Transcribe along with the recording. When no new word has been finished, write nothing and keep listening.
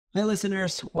Hi,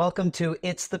 listeners. Welcome to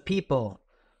It's the People,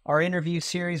 our interview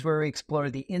series where we explore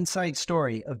the inside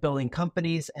story of building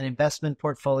companies and investment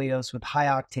portfolios with high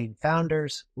octane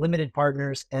founders, limited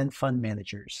partners, and fund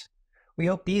managers. We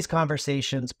hope these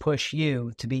conversations push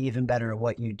you to be even better at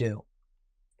what you do.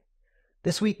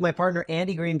 This week, my partner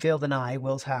Andy Greenfield and I,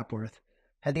 Wills Hapworth,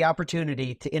 had the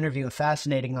opportunity to interview a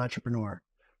fascinating entrepreneur,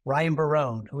 Ryan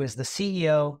Barone, who is the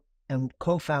CEO and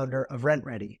co-founder of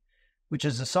Rentredi, which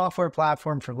is a software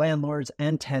platform for landlords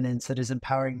and tenants that is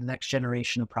empowering the next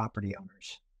generation of property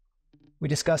owners. We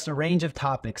discussed a range of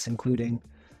topics, including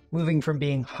moving from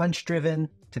being hunch-driven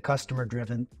to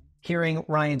customer-driven, hearing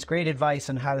Ryan's great advice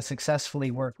on how to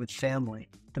successfully work with family,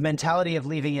 the mentality of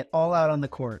leaving it all out on the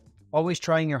court, always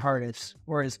trying your hardest,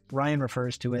 or as Ryan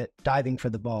refers to it, diving for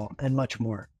the ball, and much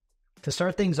more. To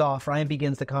start things off, Ryan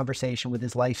begins the conversation with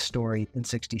his life story in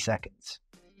 60 seconds.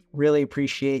 Really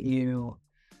appreciate you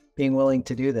being willing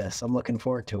to do this. I'm looking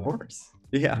forward to it. Of course.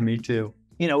 Yeah, me too.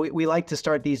 You know, we like to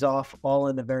start these off all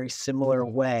in a very similar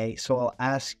way. So I'll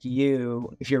ask you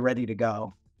if you're ready to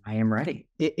go. I am ready.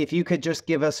 If you could just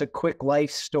give us a quick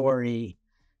life story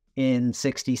in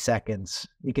 60 seconds.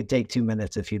 You could take 2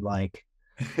 minutes if you'd like.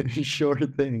 Sure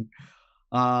thing.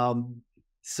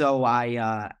 So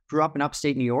I grew up in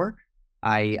upstate New York.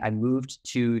 I moved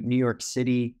to New York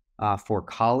City for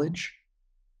college.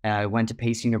 I went to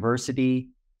Pace University,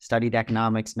 studied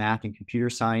economics, math, and computer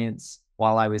science.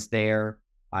 While I was there,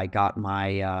 I got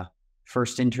my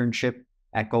first internship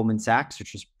at Goldman Sachs,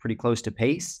 which was pretty close to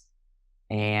Pace,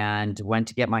 and went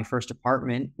to get my first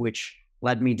apartment, which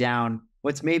led me down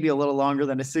what's maybe a little longer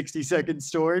than a 60-second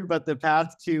story, but the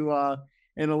path to,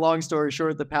 in a long story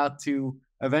short, the path to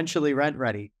eventually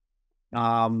Rentredi.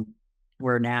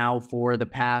 We're now for the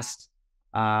past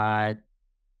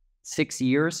 6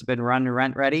 years been running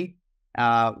Rentredi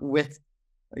with,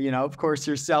 of course,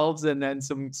 yourselves and then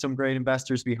some great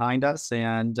investors behind us,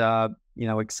 and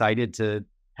excited to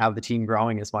have the team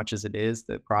growing as much as it is,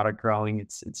 the product growing.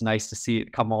 It's nice to see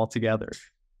it come all together.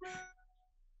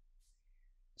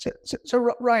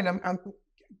 So Ryan, I'm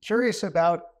curious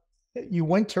about, you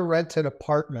went to rent an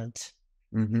apartment,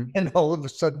 and all of a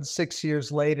sudden 6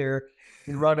 years later,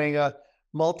 you're running a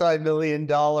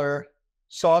multi-million-dollar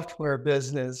software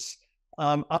business.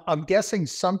 I'm guessing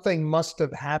something must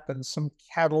have happened, some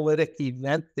catalytic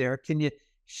event there. Can you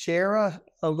share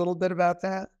a little bit about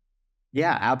that?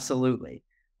 Yeah, absolutely.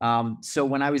 So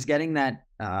when I was getting that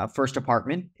first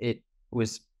apartment, it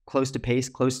was close to Pace,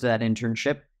 close to that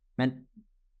internship,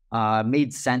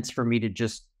 made sense for me to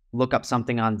just look up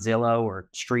something on Zillow or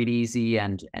StreetEasy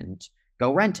and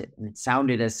go rent it. And it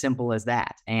sounded as simple as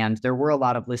that. And there were a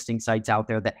lot of listing sites out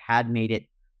there that had made it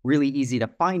really easy to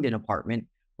find an apartment.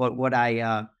 But what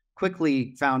I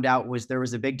quickly found out was there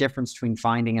was a big difference between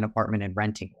finding an apartment and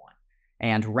renting one.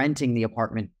 And renting the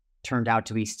apartment turned out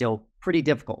to be still pretty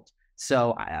difficult.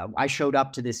 So I showed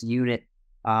up to this unit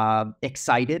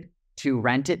excited to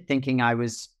rent it, thinking I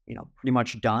was, pretty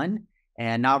much done,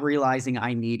 and not realizing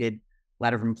I needed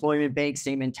letter of employment, bank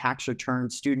statement, tax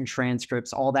returns, student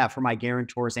transcripts, all that for my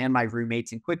guarantors and my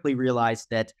roommates, and quickly realized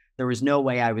that there was no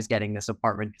way I was getting this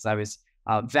apartment because I was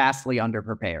vastly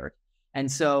underprepared. And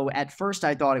so at first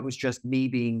I thought it was just me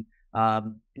being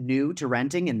new to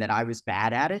renting and that I was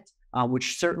bad at it,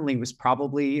 which certainly was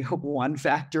probably one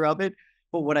factor of it.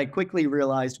 But what I quickly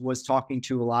realized was, talking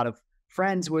to a lot of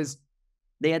friends, was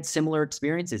they had similar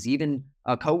experiences, even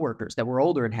coworkers that were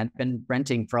older and had been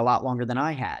renting for a lot longer than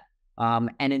I had.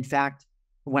 And in fact,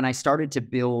 when I started to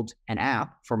build an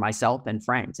app for myself and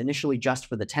friends, initially just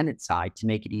for the tenant side to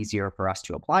make it easier for us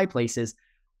to apply places,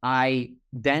 I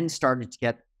then started to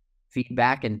get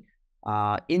feedback and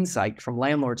insight from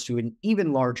landlords to an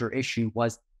even larger issue,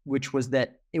 which was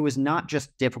that it was not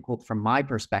just difficult from my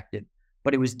perspective,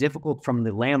 but it was difficult from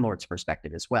the landlord's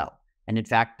perspective as well. And in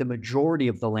fact, the majority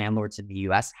of the landlords in the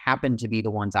US happened to be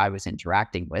the ones I was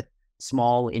interacting with,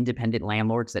 small independent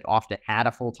landlords that often had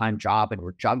a full-time job and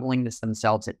were juggling this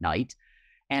themselves at night.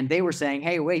 And they were saying,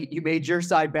 hey, wait, you made your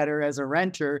side better as a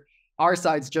renter. Our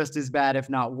side's just as bad, if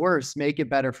not worse. Make it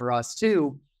better for us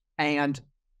too. And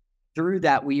through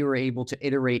that, we were able to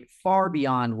iterate far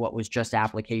beyond what was just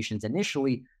applications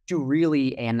initially to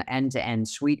really an end-to-end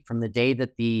suite from the day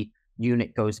that the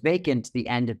unit goes vacant to the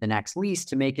end of the next lease,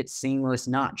 to make it seamless,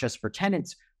 not just for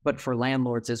tenants, but for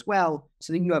landlords as well.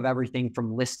 So then you have everything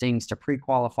from listings to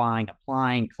pre-qualifying,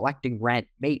 applying, collecting rent,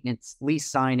 maintenance, lease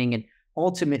signing, and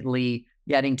ultimately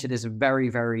getting to this very,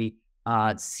 very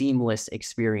seamless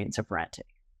experience of renting.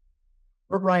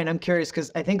 Ryan, I'm curious because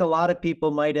I think a lot of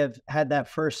people might have had that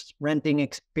first renting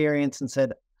experience and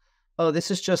said, oh,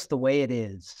 this is just the way it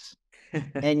is.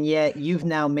 And yet you've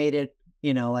now made it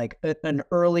like an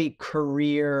early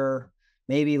career,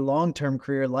 maybe long-term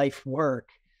career life work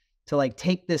to like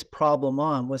take this problem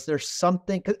on? Was there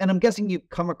something, and I'm guessing you've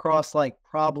come across like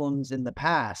problems in the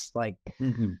past, like,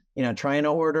 trying to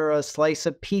order a slice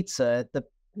of pizza at the,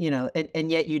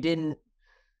 and yet you didn't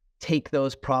take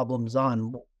those problems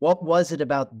on. What was it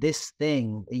about this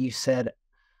thing that you said,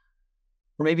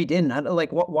 or maybe didn't?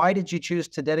 Why did you choose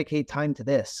to dedicate time to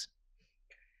this?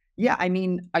 Yeah, I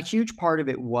mean, a huge part of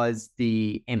it was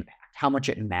the impact, how much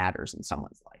it matters in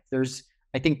someone's life.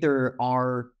 I think there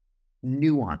are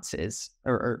nuances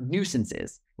or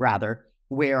nuisances rather,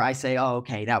 where I say, oh,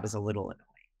 okay, that was a little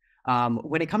annoying.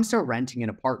 When it comes to renting an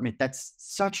apartment, that's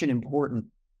such an important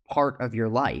part of your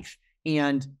life.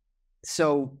 And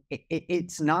so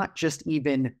it's not just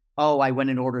even, oh, I went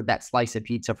and ordered that slice of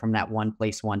pizza from that one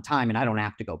place one time and I don't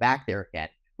have to go back there again.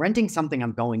 Renting something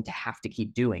I'm going to have to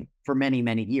keep doing for many,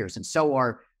 many years. And so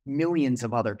are millions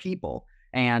of other people.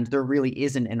 And there really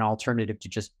isn't an alternative to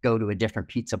just go to a different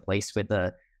pizza place with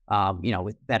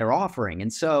with better offering.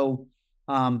 And so,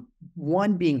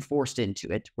 one, being forced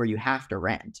into it where you have to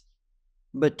rent,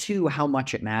 but two, how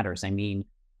much it matters. I mean,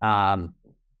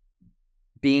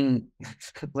 being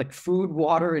like food,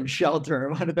 water, and shelter,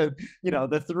 one of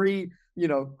the three,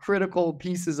 critical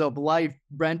pieces of life,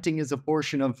 renting is a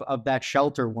portion of that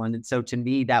shelter one. And so to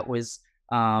me, that was,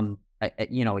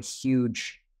 a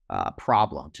huge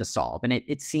problem to solve. And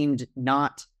it seemed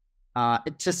not,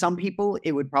 to some people,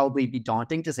 it would probably be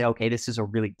daunting to say, okay, this is a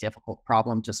really difficult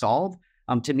problem to solve.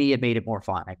 To me, it made it more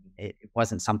fun. I mean, it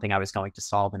wasn't something I was going to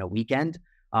solve in a weekend.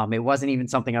 It wasn't even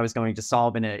something I was going to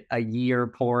solve in a year,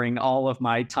 pouring all of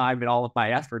my time and all of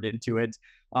my effort into it.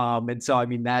 And so, I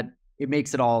mean, that it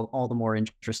makes it all the more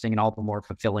interesting and all the more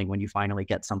fulfilling when you finally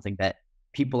get something that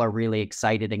people are really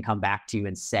excited and come back to you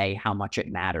and say how much it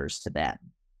matters to them.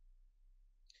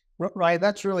 Ryan,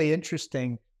 that's really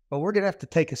interesting. But we're going to have to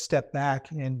take a step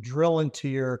back and drill into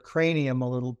your cranium a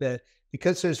little bit,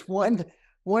 because there's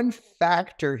one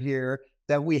factor here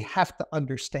that we have to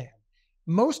understand.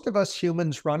 Most of us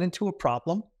humans run into a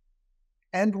problem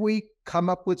and we come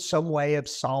up with some way of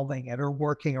solving it or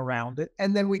working around it,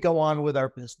 and then we go on with our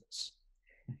business.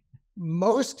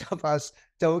 Most of us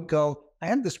don't go, I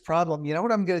have this problem. You know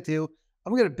what I'm going to do?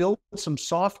 I'm going to build some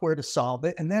software to solve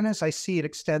it. And then as I see it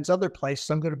extends other places,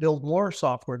 I'm going to build more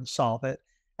software to solve it,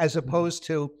 as opposed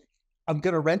to I'm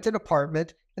going to rent an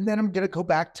apartment and then I'm going to go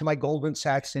back to my Goldman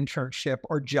Sachs internship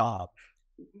or job.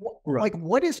 Right. Like,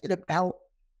 what is it about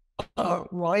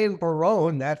Ryan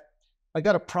Barone that I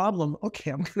got a problem?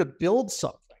 Okay, I'm going to build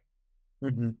something.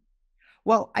 Mm-hmm.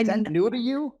 Well, is that new to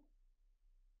you?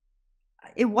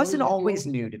 It wasn't always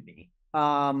new to me.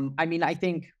 I mean, I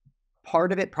think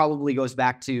part of it probably goes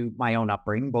back to my own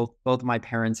upbringing. Both of my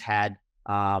parents had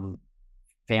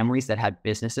families that had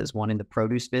businesses, one in the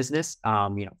produce business,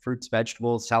 fruits,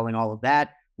 vegetables, selling all of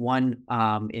that, one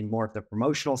in more of the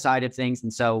promotional side of things.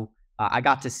 And so I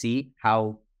got to see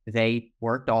how they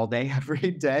worked all day,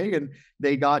 every day, and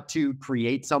they got to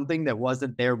create something that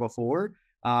wasn't there before.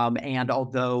 And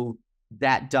although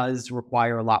that does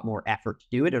require a lot more effort to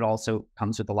do it, it also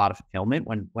comes with a lot of fulfillment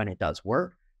when it does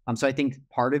work. So I think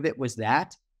part of it was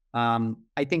that.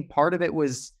 I think part of it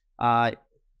was,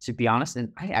 to be honest,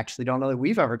 and I actually don't know that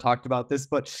we've ever talked about this,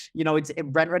 but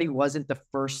Rentredi wasn't the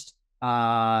first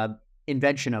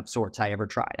invention of sorts I ever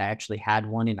tried. I actually had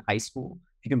one in high school.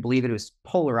 If you can believe it, it was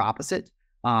polar opposite.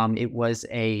 It was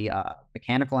a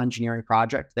mechanical engineering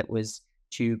project that was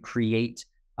to create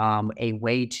a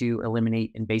way to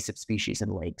eliminate invasive species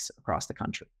in lakes across the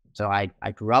country. So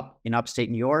I grew up in upstate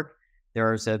New York.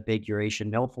 There's a big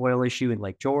Eurasian milfoil issue in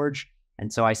Lake George.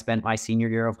 And so I spent my senior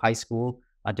year of high school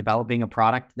developing a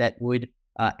product that would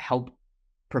help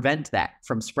prevent that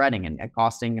from spreading and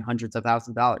costing hundreds of thousands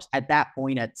of dollars. At that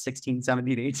point, at 16,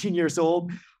 17, 18 years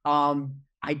old,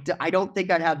 I don't think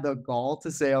I'd have the gall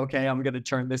to say, okay, I'm going to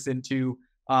turn this into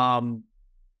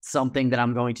something that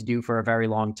I'm going to do for a very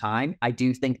long time. I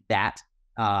do think that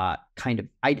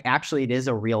it is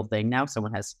a real thing now.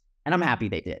 Someone has, and I'm happy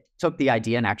they did, took the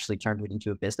idea and actually turned it into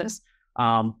a business.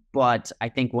 But I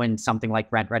think when something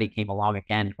like Rentredi came along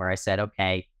again, where I said,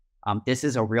 okay, this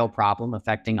is a real problem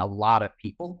affecting a lot of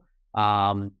people.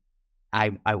 I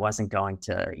wasn't going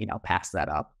to, pass that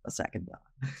up a second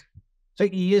time. So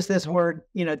you use this word,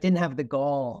 didn't have the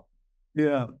gall.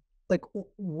 Yeah. Like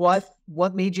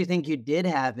what made you think you did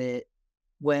have it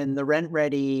when the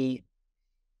Rentredi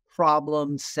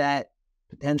problem set,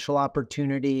 potential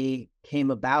opportunity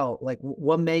came about? Like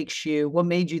what made you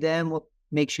then, what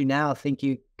makes you now think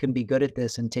you can be good at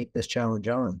this and take this challenge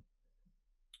on?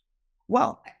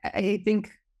 Well, I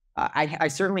think I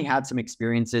certainly had some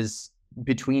experiences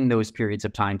between those periods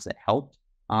of times that helped.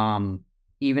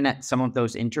 Even at some of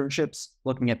those internships,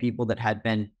 looking at people that had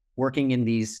been working in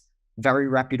these very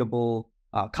reputable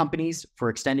companies for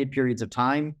extended periods of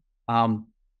time,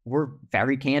 were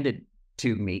very candid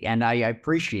to me, and I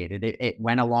appreciated it. It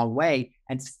went a long way,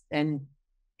 and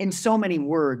in so many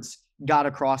words, got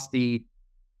across the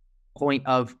point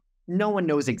of no one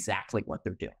knows exactly what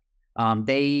they're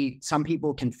doing. Some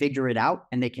people can figure it out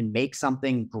and they can make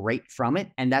something great from it.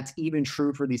 And that's even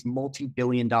true for these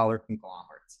multi-billion-dollar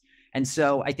conglomerates. And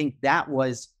so I think that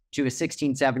was, to a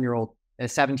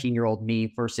 17-year-old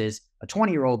me versus a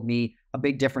 20-year-old me, a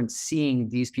big difference, seeing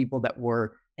these people that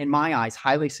were, in my eyes,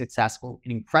 highly successful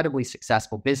and incredibly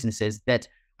successful businesses that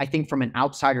I think from an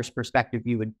outsider's perspective,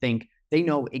 you would think they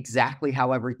know exactly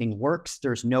how everything works.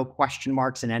 There's no question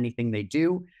marks in anything they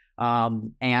do.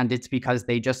 And it's because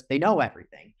they know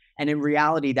everything. And in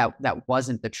reality, that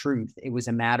wasn't the truth. It was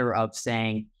a matter of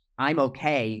saying, I'm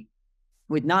okay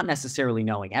with not necessarily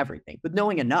knowing everything, but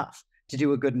knowing enough to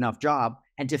do a good enough job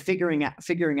and to figuring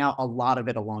out a lot of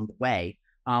it along the way.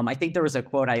 I think there was a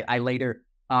quote I later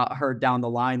heard down the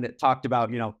line that talked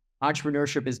about,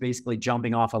 entrepreneurship is basically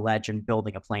jumping off a ledge and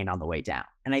building a plane on the way down.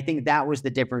 And I think that was the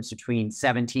difference between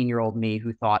 17-year-old me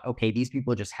who thought, okay, these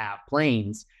people just have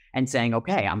planes, and saying,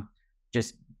 okay, I'm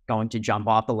just going to jump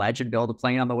off the ledge and build a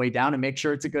plane on the way down and make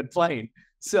sure it's a good plane.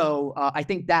 So I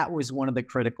think that was one of the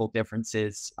critical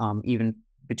differences, even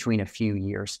between a few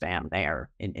years span there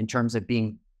in terms of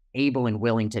being able and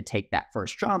willing to take that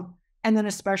first jump. And then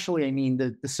especially,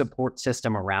 the support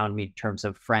system around me in terms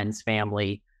of friends,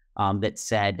 family, that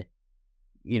said,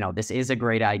 this is a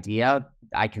great idea.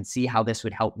 I can see how this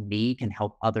would help me, can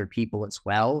help other people as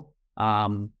well.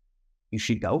 You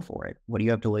should go for it. What do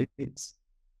you have to lose?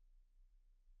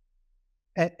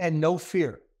 And no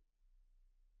fear.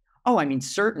 Oh,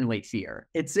 certainly fear.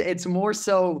 It's more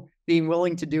so being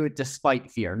willing to do it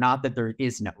despite fear, not that there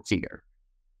is no fear.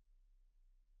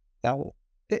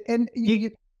 And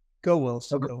you go, Will.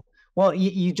 So go. Well,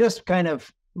 you just kind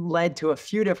of led to a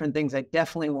few different things I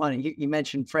definitely wanted. You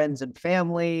mentioned friends and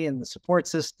family and the support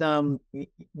system.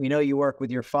 We know you work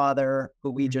with your father,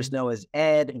 who we just know as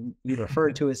Ed, and you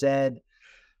refer to as Ed.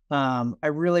 I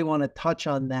really want to touch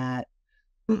on that.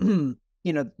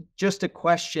 Just a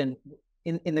question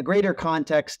in the greater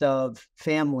context of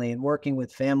family and working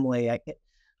with family. I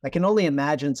can only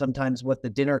imagine sometimes what the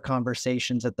dinner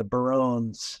conversations at the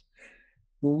Barones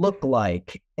look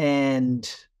like. And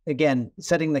again,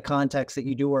 setting the context that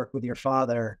you do work with your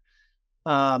father,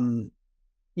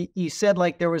 you said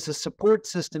like there was a support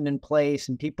system in place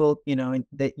and people,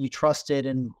 that you trusted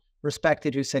and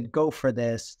respected who said, go for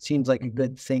this. It seems like a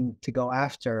good thing to go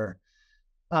after.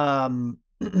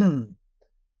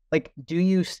 Like, I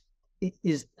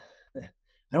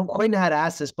don't quite know how to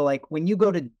ask this, but like when you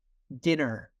go to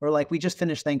dinner or like we just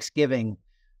finished Thanksgiving,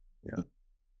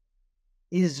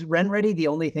 is Rentredi the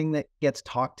only thing that gets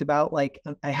talked about? Like,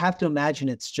 I have to imagine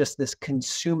it's just this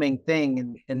consuming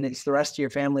thing, and it's the rest of your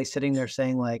family sitting there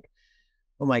saying like,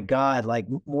 oh my God, like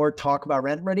more talk about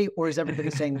Rentredi? Or is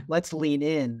everybody saying, let's lean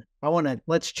in.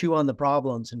 Let's chew on the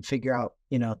problems and figure out,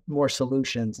 more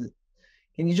solutions.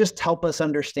 Can you just help us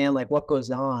understand like what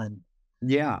goes on?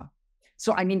 Yeah.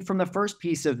 So, from the first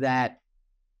piece of that,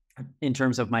 in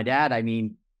terms of my dad,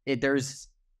 there's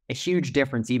a huge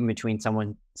difference even between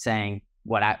someone saying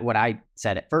what I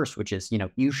said at first, which is,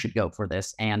 you should go for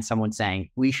this, and someone saying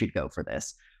we should go for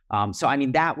this. So,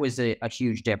 that was a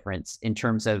huge difference in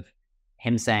terms of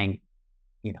him saying,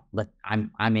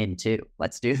 I'm in too,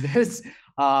 let's do this.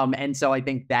 And so I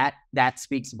think that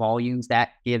speaks volumes.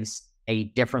 That gives a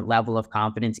different level of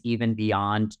confidence, even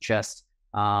beyond just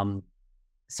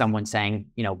someone saying,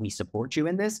 we support you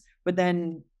in this. But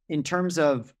then in terms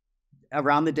of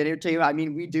around the dinner table,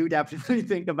 we do definitely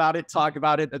think about it, talk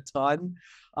about it a ton.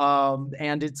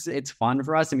 And it's fun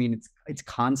for us. It's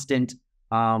constant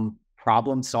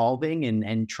problem solving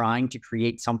and trying to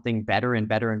create something better and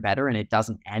better and better. And it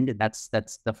doesn't end. And that's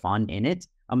the fun in it.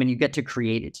 You get to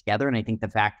create it together. And I think the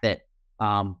fact that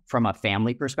from a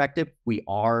family perspective, we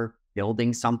are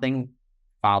building something,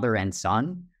 father and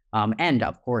son, and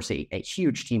of course a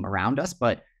huge team around us,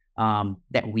 but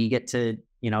that we get to,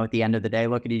 at the end of the day,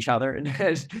 look at each other and,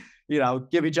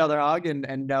 give each other a hug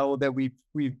and know that we've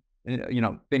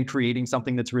been creating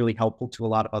something that's really helpful to a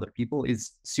lot of other people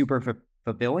is super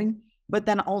fulfilling. But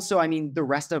then also, the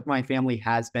rest of my family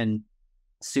has been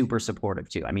super supportive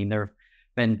too. There have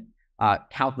been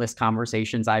countless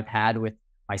conversations I've had with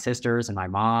my sisters and my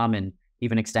mom and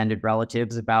even extended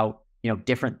relatives about,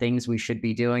 different things we should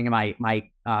be doing. My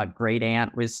great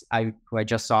aunt who I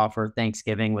just saw for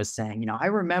Thanksgiving was saying, I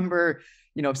remember,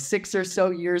 6 or so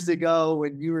years ago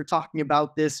when you were talking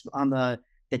about this on the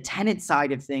tenant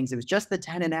side of things. It was just the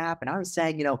tenant app. And I was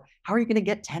saying, how are you going to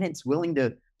get tenants willing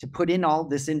to put in all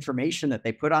this information that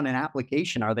they put on an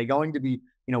application? Are they going to be,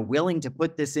 willing to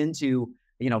put this into,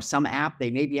 some app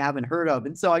they maybe haven't heard of?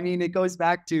 And so, I mean, it goes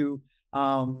back to,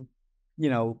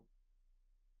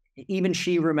 even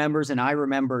she remembers, and I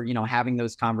remember, having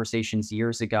those conversations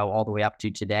years ago all the way up to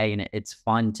today. And it's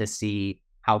fun to see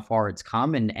how far it's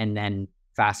come. And then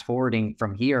fast forwarding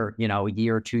from here, a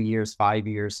year, 2 years, 5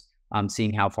 years,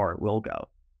 seeing how far it will go.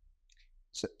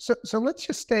 So let's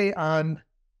just stay on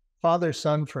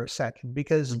father-son for a second,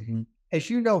 because as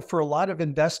you know, for a lot of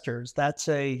investors, that's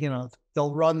they'll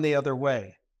run the other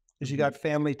way because you got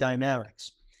family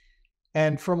dynamics.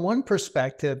 And from one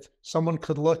perspective, someone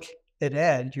could look at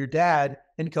Ed, your dad,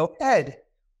 and go, Ed,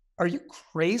 are you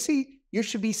crazy? You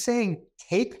should be saying,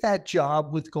 take that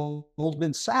job with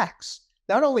Goldman Sachs.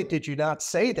 Not only did you not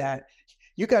say that,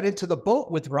 you got into the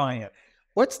boat with Ryan.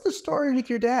 What's the story with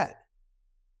your dad?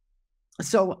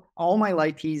 So all my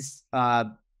life, he's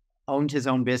owned his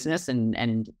own business,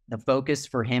 and the focus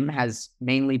for him has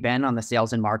mainly been on the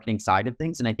sales and marketing side of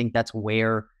things. And I think that's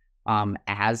where,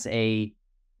 as a,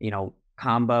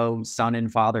 combo son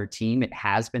and father team, it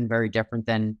has been very different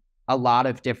than a lot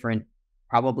of different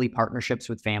probably partnerships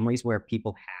with families where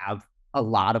people have a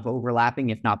lot of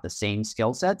overlapping, if not the same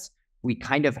skill sets. We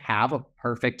kind of have a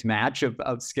perfect match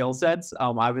of skill sets.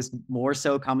 I was more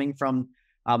so coming from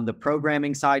the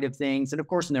programming side of things. And of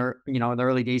course, in the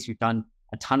early days, we've done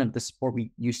a ton of the support.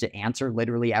 We used to answer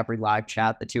literally every live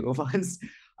chat, the two of us.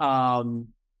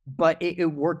 But it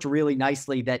worked really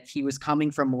nicely that he was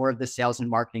coming from more of the sales and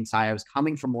marketing side. I was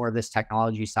coming from more of this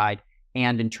technology side.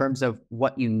 And in terms of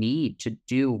what you need to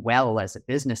do well as a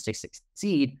business to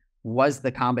succeed was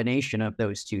the combination of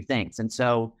those two things. And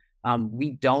so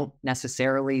we don't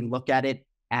necessarily look at it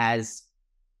as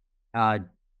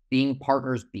being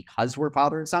partners because we're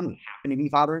father and son. We happen to be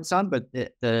father and son, but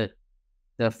the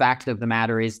fact of the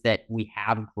matter is that we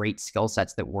have great skill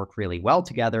sets that work really well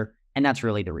together. And that's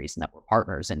really the reason that we're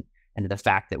partners. And the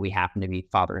fact that we happen to be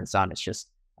father and son is just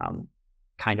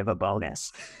kind of a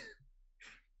bonus.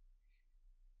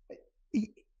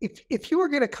 If you were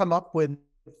going to come up with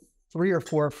 3 or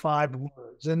 4 or 5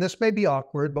 words, and this may be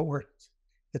awkward, but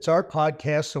it's our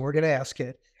podcast, so we're going to ask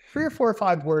it. 3 or 4 or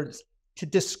 5 words to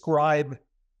describe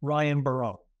Ryan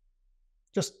Barone.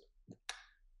 Just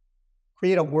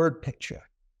create a word picture.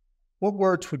 What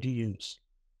words would you use?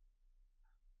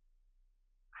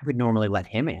 I would normally let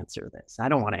him answer this. I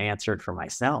don't want to answer it for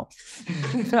myself.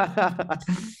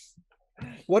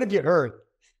 What have you heard?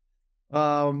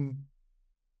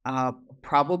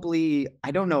 Probably,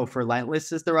 I don't know if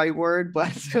relentless is the right word,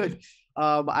 but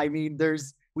I mean,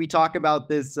 we talk about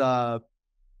this dive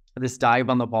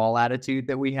on the ball attitude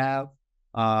that we have.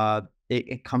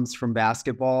 It comes from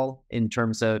basketball in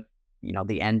terms of,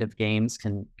 the end of games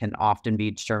can often be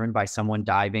determined by someone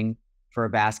diving for a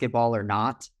basketball or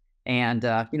not. And,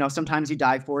 sometimes you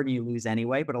dive for it and you lose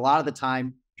anyway, but a lot of the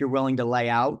time, if you're willing to lay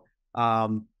out,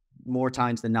 more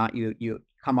times than not, you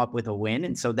come up with a win.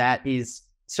 And so that is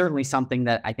certainly something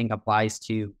that I think applies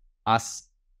to us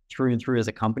through and through as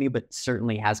a company, but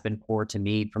certainly has been core to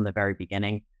me from the very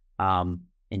beginning,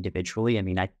 individually. I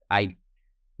mean, I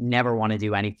never want to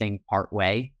do anything part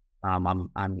way. I'm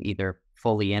either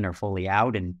fully in or fully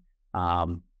out. And,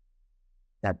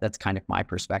 that's kind of my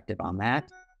perspective on that.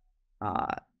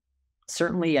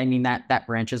 Certainly, I mean, that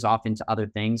branches off into other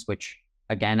things, which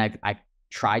again, I've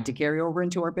tried to carry over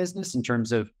into our business in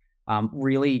terms of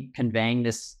really conveying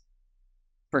this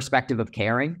perspective of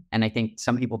caring. And I think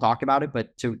some people talk about it,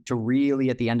 but to really,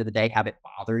 at the end of the day, have it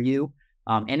bother you.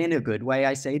 And in a good way,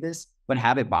 I say this, but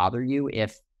have it bother you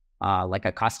if like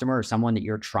a customer or someone that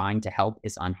you're trying to help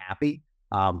is unhappy.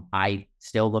 I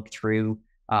still look through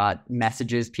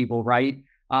messages people write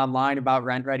online about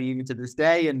Rentredi even to this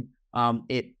day. And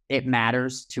it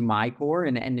matters to my core,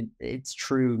 and it's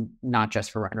true not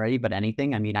just for Rentredi, but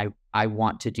anything. I mean, I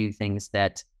want to do things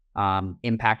that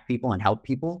impact people and help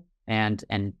people, and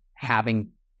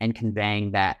having and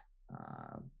conveying that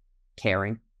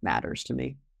caring matters to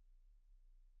me.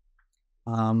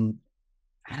 I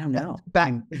don't know.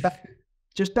 Back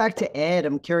to Ed.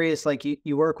 I'm curious. Like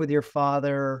you work with your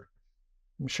father.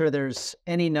 I'm sure there's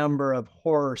any number of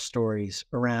horror stories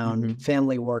around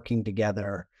family working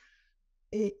together.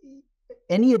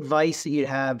 Any advice that you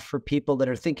have for people that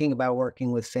are thinking about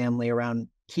working with family around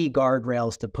key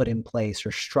guardrails to put in place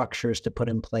or structures to put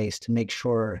in place to make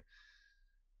sure,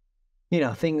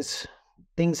 things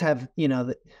have,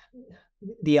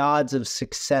 the odds of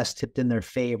success tipped in their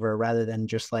favor rather than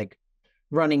just like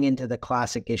running into the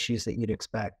classic issues that you'd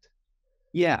expect?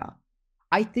 Yeah.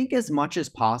 I think as much as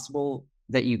possible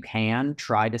that you can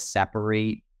try to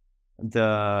separate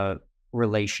the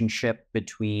relationship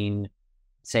between,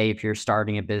 say, if you're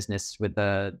starting a business with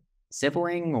a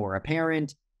sibling or a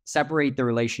parent, separate the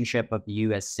relationship of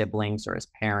you as siblings or as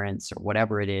parents or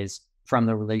whatever it is from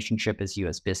the relationship as you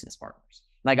as business partners.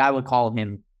 Like I would call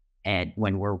him Ed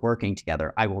when we're working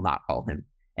together. I will not call him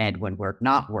Ed when we're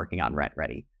not working on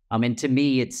Rentredi. And to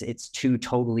me, it's two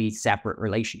totally separate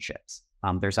relationships.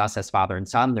 There's us as father and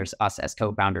son. There's us as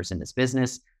co-founders in this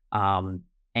business. And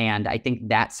I think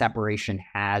that separation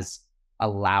has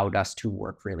allowed us to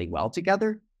work really well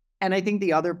together. And I think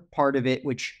the other part of it,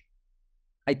 which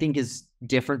I think is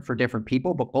different for different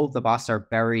people, but both of us are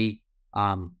very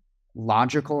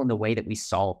logical in the way that we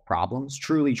solve problems,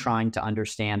 truly trying to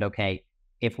understand, okay,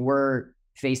 if we're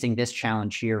facing this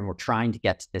challenge here and we're trying to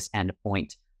get to this end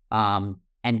point,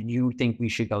 and you think we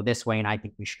should go this way and I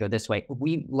think we should go this way,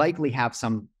 we likely have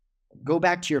some, go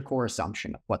back to your core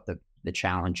assumption of what the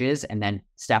challenge is, and then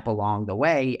step along the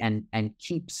way and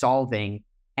keep solving.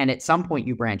 And at some point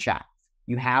you branch out.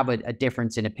 You have a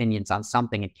difference in opinions on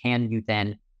something, and can you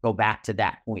then go back to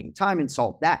that point in time and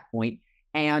solve that point?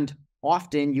 And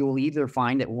often you will either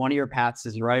find that one of your paths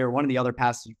is right or one of the other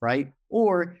paths is right,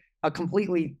 or a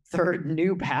completely third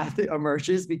new path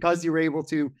emerges because you were able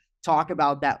to talk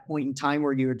about that point in time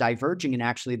where you were diverging, and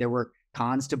actually there were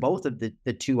cons to both of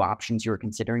the two options you were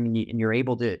considering, and you're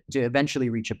able to eventually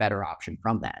reach a better option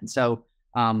from that. And so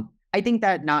I think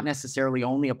that not necessarily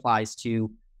only applies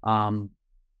to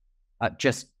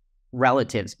just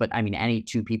relatives, but I mean, any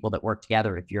two people that work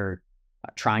together, if you're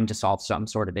trying to solve some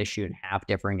sort of issue and have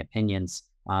differing opinions,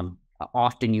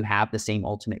 often you have the same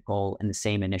ultimate goal and the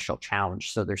same initial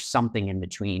challenge. So there's something in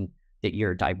between that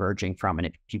you're diverging from. And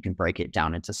if you can break it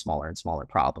down into smaller and smaller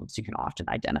problems, you can often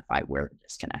identify where the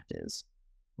disconnect is.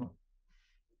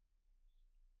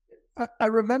 I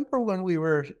remember when we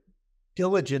were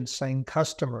diligencing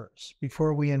customers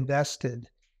before we invested,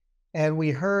 and we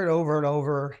heard over and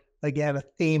over again a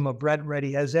theme of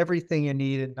Rentredi has everything you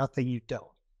need and nothing you don't.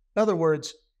 In other words,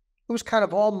 it was kind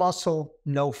of all muscle,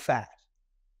 no fat.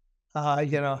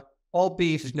 All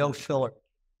beef, no filler.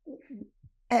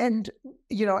 And,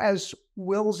 as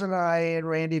Wills and I and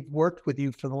Randy have worked with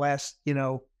you for the last,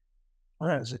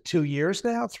 is it 2 years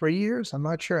now, 3 years? I'm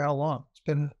not sure how long. It's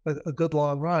been a good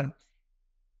long run.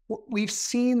 We've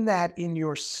seen that in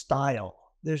your style.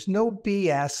 There's no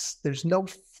BS. There's no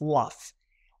fluff.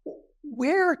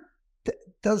 Where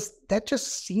does that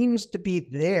just seems to be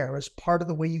there as part of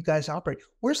the way you guys operate?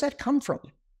 Where's that come from?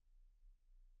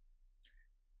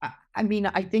 I mean,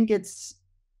 I think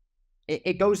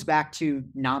it goes back to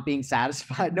not being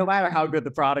satisfied, no matter how good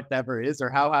the product ever is or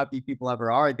how happy people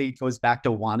ever are. I think it goes back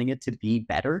to wanting it to be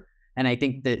better. And I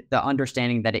think that the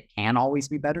understanding that it can always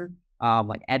be better,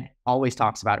 like Ed always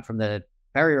talks about it from the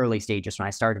very early stages when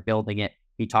I started building it.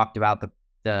 He talked about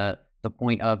the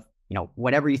point of,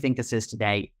 whatever you think this is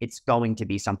today, it's going to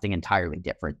be something entirely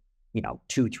different,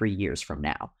 2-3 years from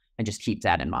now, and just keep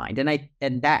that in mind.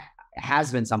 And that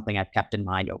has been something I've kept in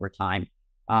mind over time.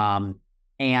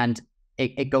 And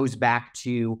it goes back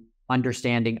to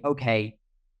understanding, okay,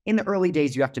 in the early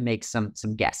days, you have to make some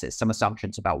guesses, some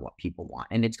assumptions about what people want.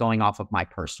 And it's going off of my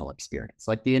personal experience.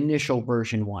 Like the initial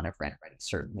version 1 of Rentredi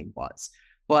certainly was.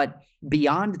 But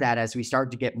beyond that, as we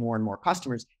start to get more and more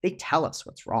customers, they tell us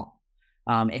what's wrong.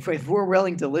 If we're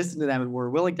willing to listen to them and we're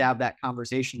willing to have that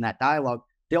conversation, that dialogue,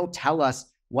 they'll tell us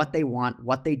what they want,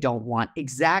 what they don't want,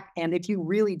 and if you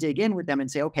really dig in with them and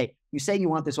say, okay, you say you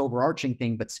want this overarching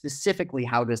thing, but specifically,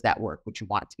 how does that work? Would you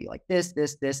want it to be like this,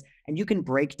 and you can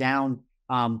break down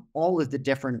all of the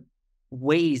different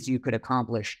ways you could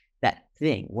accomplish that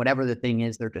thing, whatever the thing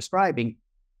is they're describing,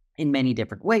 in many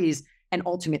different ways, and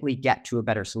ultimately get to a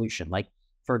better solution. Like,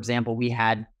 for example, we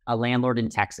had a landlord in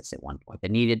Texas at one point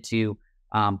that needed to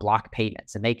block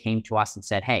payments, and they came to us and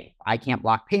said, hey, I can't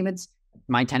block payments.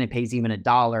 My tenant pays even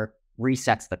 $1,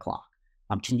 resets the clock.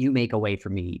 Can you make a way for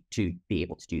me to be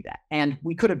able to do that? And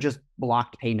we could have just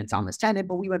blocked payments on this tenant,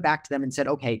 but we went back to them and said,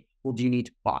 okay, well, do you need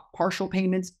to block partial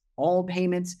payments, all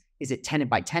payments? Is it tenant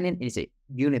by tenant? Is it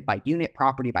unit by unit,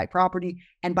 property by property?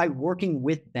 And by working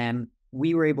with them,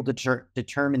 we were able to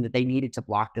determine that they needed to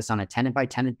block this on a tenant by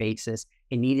tenant basis.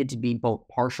 It needed to be both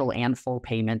partial and full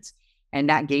payments. And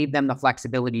that gave them the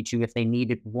flexibility to, if they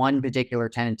needed one particular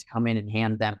tenant to come in and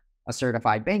hand them a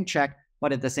certified bank check,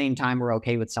 but at the same time, we're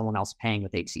okay with someone else paying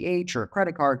with ACH or a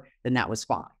credit card, then that was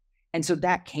fine. And so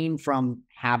that came from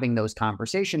having those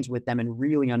conversations with them and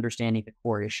really understanding the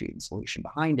core issue and solution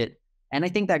behind it. And I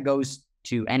think that goes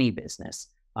to any business.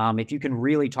 If you can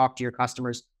really talk to your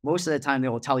customers, most of the time they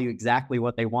will tell you exactly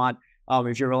what they want,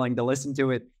 if you're willing to listen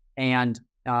to it. And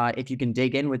if you can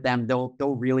dig in with them, they'll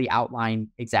really outline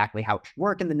exactly how it should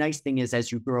work. And the nice thing is,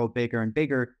 as you grow bigger and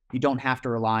bigger, you don't have to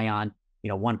rely on,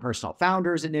 one personal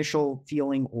founder's initial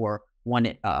feeling or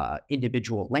one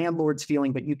individual landlord's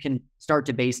feeling, but you can start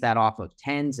to base that off of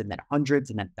tens and then hundreds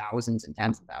and then thousands and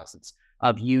tens of thousands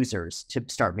of users to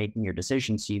start making your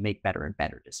decisions, so you make better and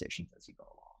better decisions as you go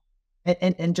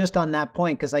along. And just on that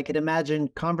point, because I could imagine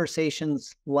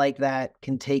conversations like that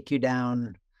can take you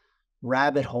down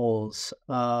rabbit holes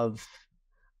of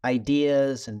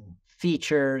ideas and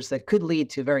features that could lead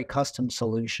to very custom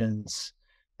solutions.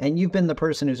 And you've been the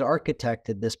person who's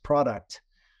architected this product.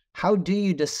 How do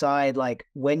you decide, like,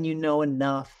 when you know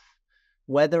enough,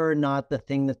 whether or not the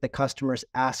thing that the customer is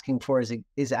asking for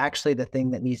is actually the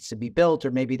thing that needs to be built,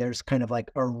 or maybe there's kind of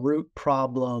like a root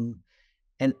problem?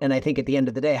 And I think at the end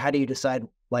of the day, how do you decide,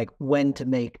 like, when to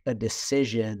make a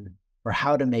decision or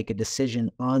how to make a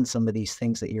decision on some of these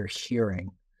things that you're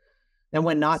hearing and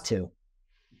when not to?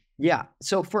 Yeah.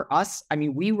 So for us, I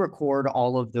mean, we record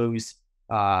all of those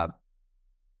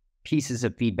pieces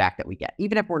of feedback that we get,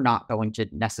 even if we're not going to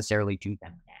necessarily do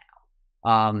them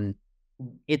now.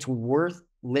 It's worth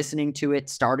listening to it,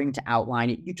 starting to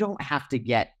outline it. You don't have to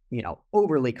get,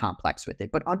 overly complex with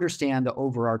it, but understand the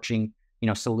overarching,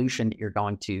 solution that you're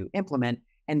going to implement.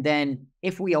 And then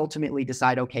if we ultimately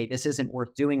decide, okay, this isn't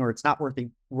worth doing, or it's not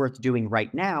worth doing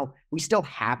right now, we still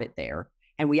have it there.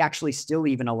 And we actually still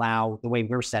even allow, the way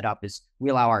we're set up is we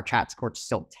allow our chat score to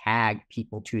still tag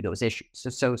people to those issues.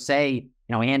 So say,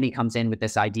 Andy comes in with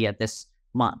this idea this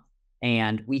month,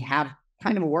 and we have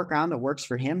kind of a workaround that works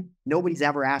for him. Nobody's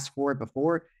ever asked for it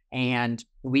before. And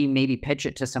we maybe pitch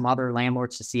it to some other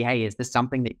landlords to see, hey, is this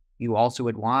something that you also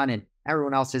would want? And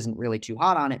everyone else isn't really too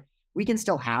hot on it. We can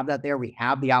still have that there. We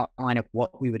have the outline of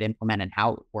what we would implement and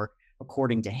how it would work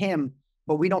according to him,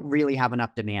 but we don't really have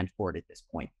enough demand for it at this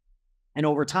point. And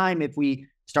over time, if we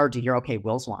start to hear, okay,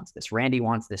 Wills wants this, Randy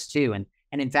wants this too. And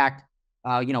in fact,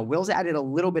 Will's added a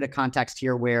little bit of context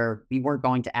here where we weren't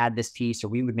going to add this piece, or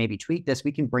we would maybe tweak this.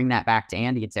 We can bring that back to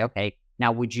Andy and say, okay,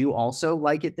 now would you also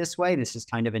like it this way? This is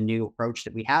kind of a new approach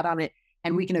that we had on it.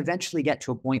 And we can eventually get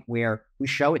to a point where we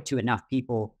show it to enough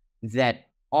people that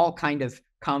all kind of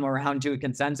come around to a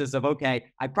consensus of, okay,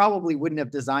 I probably wouldn't have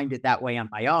designed it that way on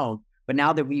my own. But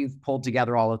now that we've pulled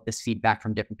together all of this feedback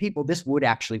from different people, this would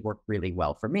actually work really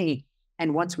well for me.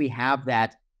 And once we have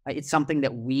that, it's something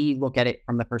that we look at it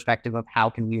from the perspective of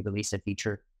how can we release a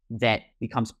feature that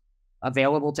becomes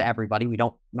available to everybody. We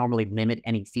don't normally limit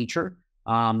any feature,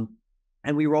 and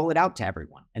we roll it out to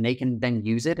everyone, and they can then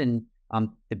use it. And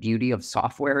the beauty of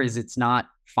software is it's not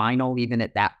final even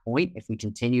at that point. If we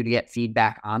continue to get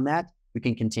feedback on that, we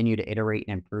can continue to iterate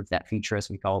and improve that feature as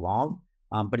we go along.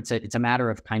 But it's a matter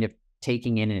of kind of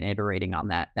taking in and iterating on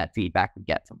that feedback we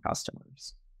get from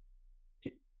customers.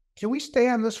 Can we stay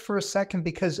on this for a second?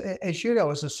 Because as you know,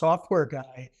 as a software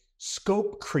guy,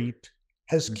 scope creep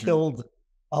has killed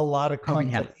a lot of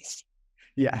companies.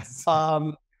 Yes.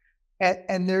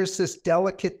 And there's this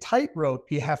delicate tightrope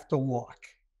you have to walk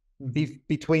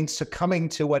between succumbing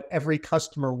to what every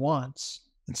customer wants.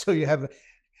 And so you have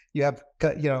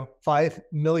 5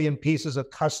 million pieces of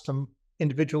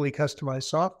individually customized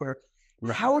software.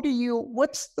 Right.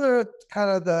 What's the kind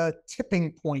of the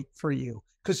tipping point for you?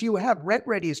 Because you have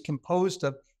Rentredi is composed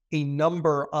of a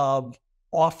number of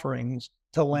offerings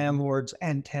to landlords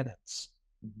and tenants.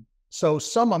 Mm-hmm. So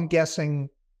some, I'm guessing,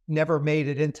 never made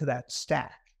it into that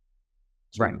stack.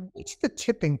 So right. What's the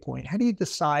tipping point? How do you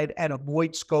decide and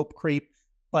avoid scope creep,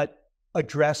 but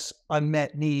address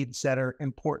unmet needs that are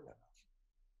important?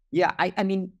 Yeah, I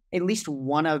mean, at least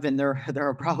one of, and there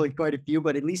are probably quite a few,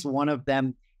 but at least one of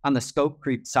them on the scope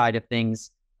creep side of things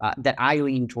that I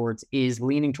lean towards is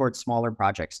leaning towards smaller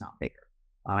projects, not bigger.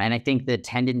 And I think the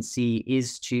tendency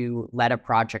is to let a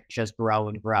project just grow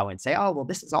and grow and say, oh, well,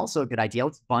 this is also a good idea.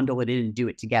 Let's bundle it in and do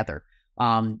it together.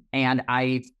 And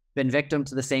I've been victim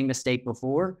to the same mistake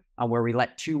before where we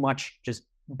let too much just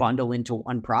bundle into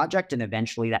one project, and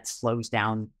eventually that slows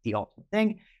down the ultimate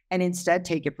thing. And instead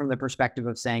take it from the perspective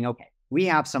of saying, okay, we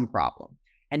have some problem.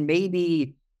 And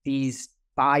maybe these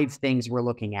 5 things we're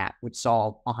looking at would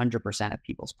solve 100% of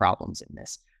people's problems in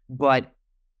this. But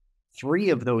 3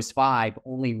 of those 5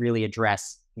 only really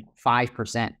address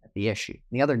 5% of the issue.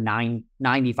 The other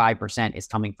 95% is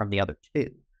coming from the other 2.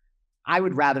 I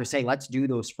would rather say, let's do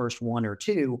those first 1 or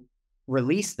 2,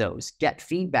 release those, get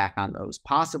feedback on those,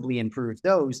 possibly improve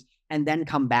those, and then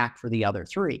come back for the other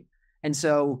 3. And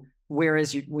so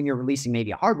Whereas when you're releasing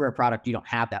maybe a hardware product, you don't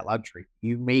have that luxury.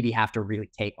 You maybe have to really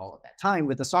take all of that time.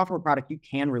 With a software product, you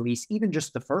can release even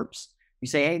just the first. You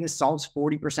say, hey, this solves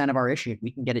 40% of our issue.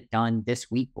 We can get it done this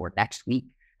week or next week,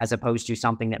 as opposed to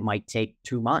something that might take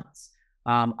 2 months.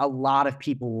 A lot of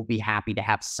people will be happy to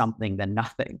have something than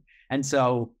nothing. And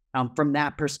so from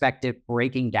that perspective,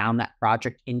 breaking down that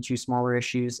project into smaller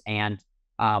issues, and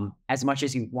as much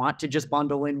as you want to just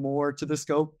bundle in more to the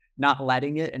scope, not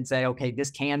letting it and say, okay,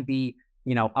 this can be,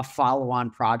 a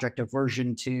follow-on project, a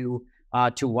version 2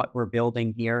 to what we're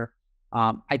building here,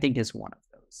 I think is one of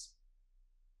those.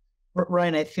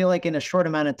 Ryan, I feel like in a short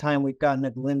amount of time, we've gotten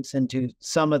a glimpse into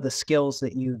some of the skills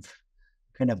that you've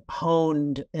kind of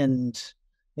honed and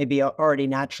maybe already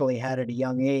naturally had at a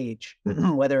young age,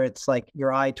 whether it's like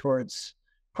your eye towards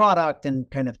product and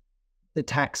kind of the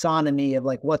taxonomy of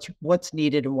like what's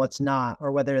needed and what's not,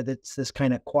 or whether it's this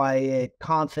kind of quiet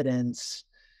confidence,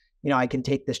 I can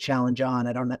take this challenge on.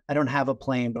 I don't have a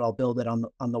plane, but I'll build it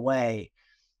on the way.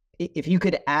 If you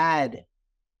could add,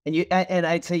 and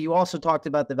I'd say you also talked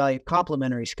about the value of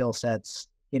complementary skill sets,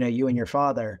 you and your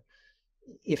father.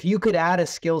 If you could add a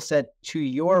skill set to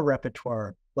your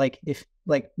repertoire, like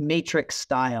Matrix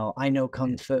style, I know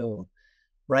Kung Fu,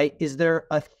 right? Is there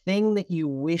a thing that you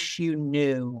wish you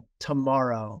knew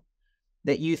tomorrow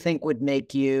that you think would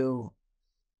make you,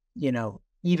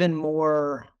 even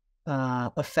more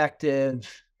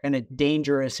effective and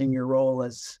dangerous in your role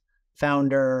as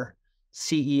founder,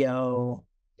 CEO,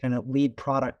 kind of lead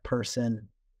product person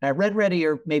at Rentredi,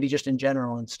 or maybe just in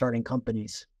general in starting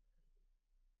companies?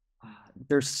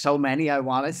 There's so many I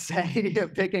want to say.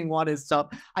 Picking one is tough.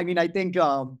 I mean, I think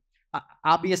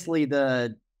obviously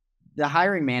the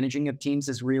hiring, managing of teams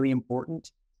is really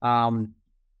important.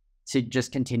 To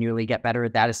just continually get better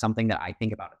at that is something that I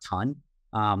think about a ton.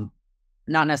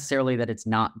 Not necessarily that it's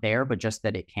not there, but just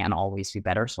that it can always be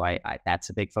better. So I that's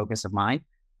a big focus of mine.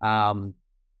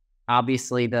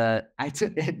 Obviously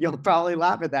you'll probably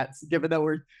laugh at that given that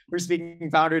we're speaking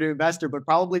founder to investor, but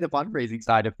probably the fundraising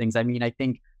side of things. I mean, I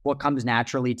think what comes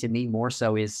naturally to me more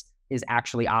so is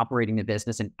actually operating the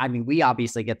business. And I mean, we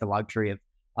obviously get the luxury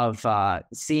of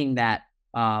seeing that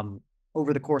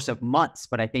over the course of months,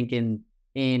 but I think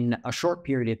in a short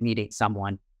period of meeting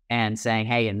someone and saying,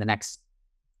 hey, in the next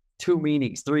 2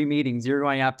 meetings, 3 meetings, you're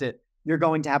going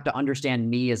to have to understand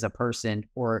me as a person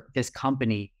or this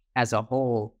company as a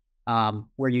whole,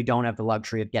 where you don't have the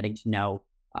luxury of getting to know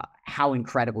how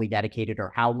incredibly dedicated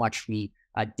or how much we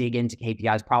dig into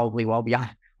KPIs, probably well beyond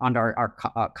our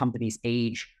company's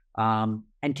age,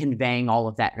 and conveying all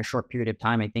of that in a short period of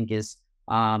time, I think is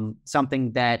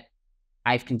something that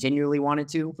I've continually wanted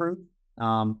to improve.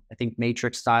 I think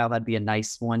Matrix style, that'd be a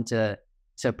nice one to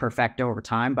perfect over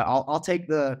time, but I'll take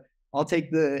the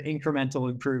incremental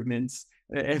improvements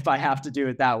if I have to do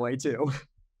it that way too.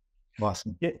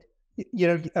 Awesome.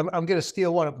 I'm going to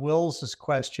steal one of Will's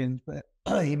questions, but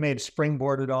he may have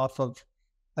springboarded off of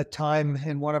a time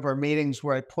in one of our meetings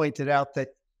where I pointed out that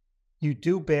you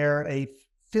do bear a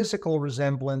physical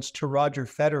resemblance to Roger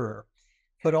Federer,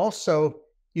 but also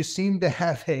you seem to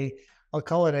have I'll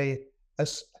call it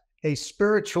a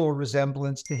spiritual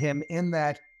resemblance to him, in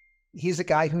that he's a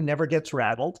guy who never gets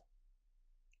rattled.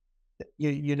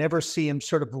 You never see him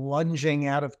sort of lunging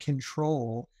out of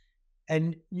control.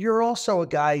 And you're also a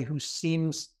guy who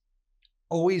seems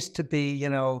always to be,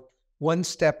 one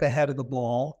step ahead of the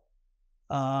ball.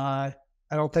 I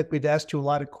don't think we've asked you a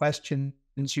lot of questions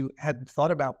you hadn't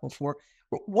thought about before.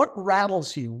 What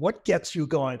rattles you? What gets you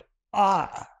going?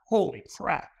 Holy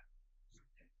crap.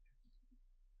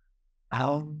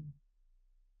 I'm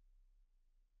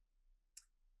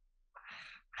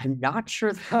not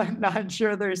sure. I'm not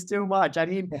sure there's too much. I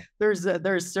mean,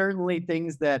 there's certainly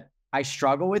things that I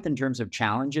struggle with in terms of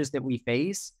challenges that we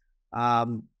face.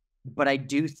 But I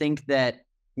do think that,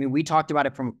 we talked about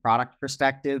it from a product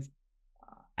perspective.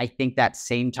 I think that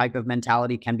same type of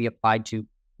mentality can be applied to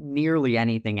nearly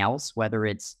anything else, whether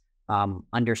it's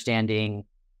understanding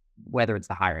whether it's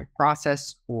the hiring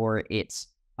process or it's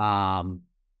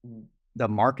the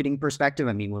marketing perspective.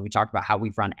 I mean, when we talked about how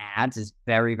we've run ads, is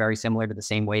very, very similar to the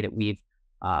same way that we've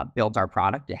built our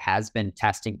product. It has been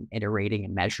testing, iterating,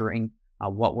 and measuring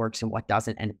what works and what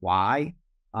doesn't and why.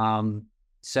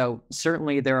 So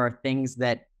certainly there are things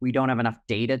that we don't have enough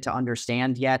data to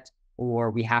understand yet,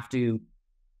 or we have to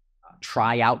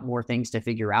try out more things to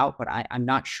figure out. But I'm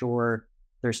not sure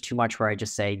there's too much where I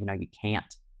just say, you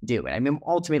can't do it. I mean,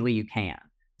 ultimately you can.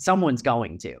 Someone's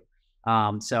going to.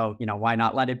 So, why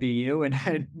not let it be you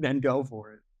and then go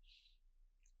for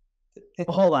it?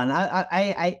 Hold on.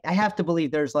 I have to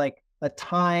believe there's like a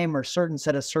time or certain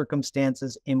set of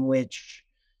circumstances in which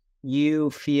you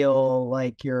feel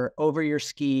like you're over your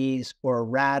skis or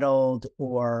rattled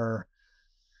or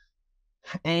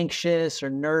anxious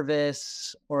or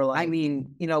nervous, or like,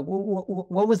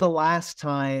 what was the last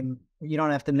time, you don't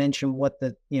have to mention what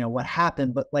what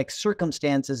happened, but like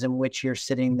circumstances in which you're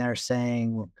sitting there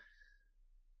saying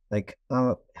like,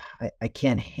 oh, I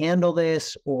can't handle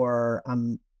this, or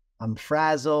I'm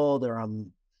frazzled, or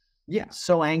I'm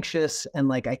so anxious and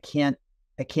like I can't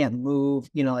move,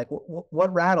 like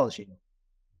what rattles you?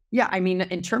 Yeah, I mean,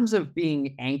 in terms of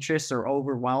being anxious or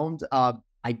overwhelmed,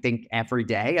 I think every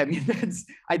day. I mean,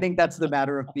 I think that's the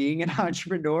matter of being an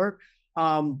entrepreneur.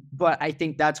 But I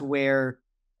think that's where,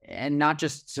 and not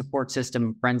just support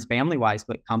system, friends, family wise,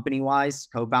 but company wise,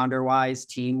 co-founder wise,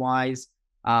 team wise,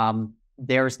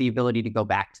 there's the ability to go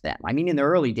back to them. I mean, in the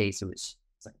early days, it's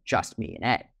like just me and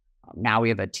Ed. Now we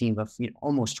have a team of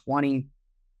almost 20.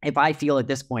 If I feel at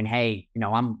this point, hey,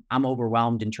 I'm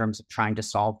overwhelmed in terms of trying to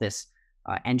solve this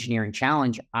engineering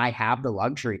challenge, I have the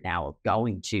luxury now of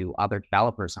going to other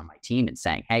developers on my team and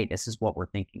saying, hey, this is what we're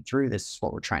thinking through. This is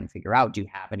what we're trying to figure out. Do you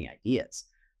have any ideas?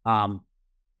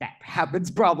 That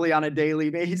happens probably on a daily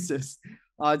basis.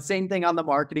 Same thing on the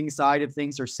marketing side of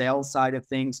things, or sales side of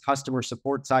things, customer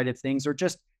support side of things, or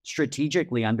just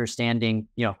strategically understanding,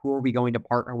 who are we going to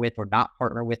partner with or not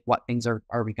partner with? What things are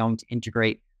we going to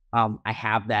integrate? I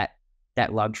have that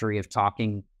luxury of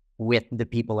talking with the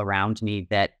people around me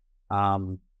that,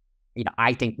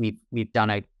 I think we've done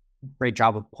a great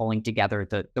job of pulling together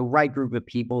the right group of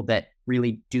people that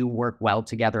really do work well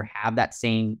together, have that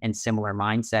same and similar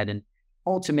mindset. And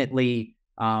ultimately,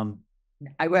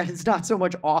 it's not so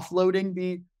much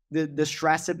offloading the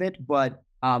stress of it, but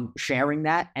sharing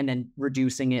that and then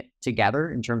reducing it together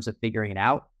in terms of figuring it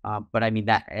out. But I mean,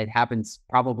 that it happens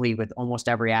probably with almost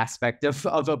every aspect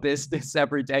of a business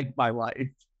every day of my life.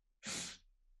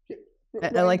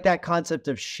 I like that concept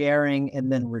of sharing and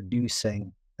then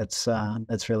reducing. That's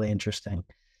really interesting.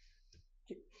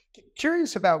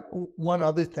 Curious about one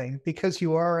other thing, because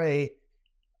you are a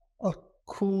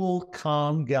cool,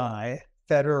 calm guy,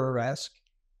 Federer-esque.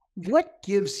 What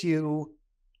gives you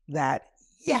that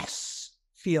yes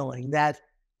feeling, that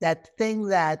thing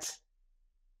that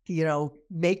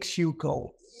makes you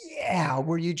go yeah,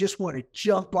 where you just want to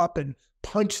jump up and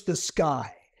punch the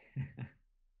sky?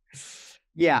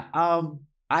 Yeah,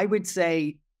 I would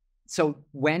say, so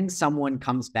when someone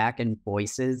comes back and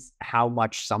voices how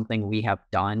much something we have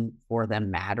done for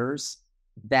them matters,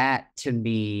 that to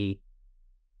me,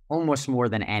 almost more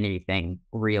than anything,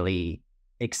 really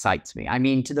excites me. I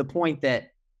mean, to the point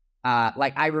that,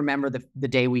 like, I remember the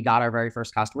day we got our very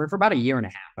first customer. For about a year and a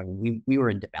half, I mean, we were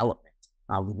in development.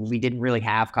 We didn't really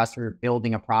have customer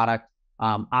building a product.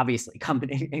 Obviously, come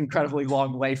an incredibly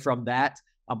long way from that.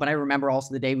 But I remember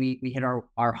also the day we hit our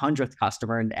 100th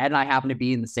customer, and Ed and I happened to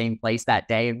be in the same place that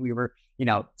day, and we were,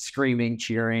 screaming,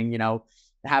 cheering,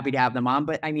 happy to have them on.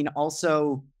 But I mean,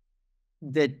 also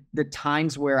the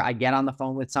times where I get on the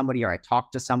phone with somebody or I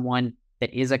talk to someone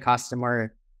that is a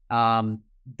customer,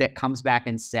 that comes back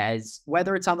and says,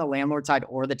 whether it's on the landlord side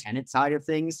or the tenant side of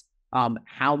things,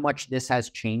 how much this has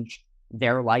changed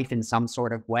their life in some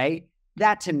sort of way.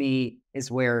 That to me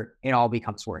is where it all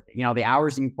becomes worth it. The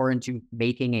hours you pour into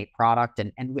making a product,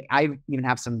 and I even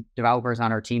have some developers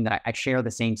on our team that I share the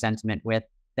same sentiment with,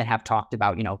 that have talked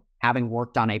about, having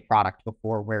worked on a product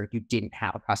before where you didn't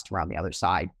have a customer on the other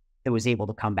side that was able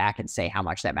to come back and say how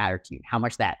much that mattered to you, how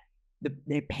much that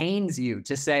it pains you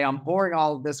to say, I'm pouring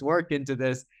all of this work into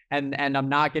this and I'm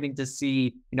not getting to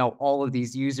see, all of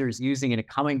these users using it and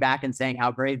coming back and saying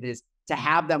how great it is. To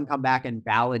have them come back and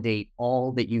validate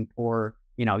all that you pour,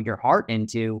 your heart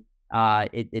into,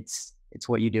 it's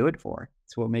what you do it for.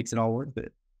 It's what makes it all worth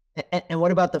it. And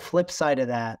what about the flip side of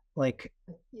that? Like,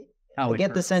 I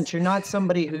get the sense you're not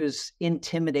somebody who's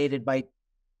intimidated by,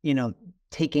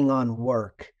 taking on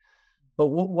work. But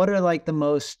what are like the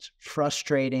most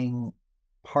frustrating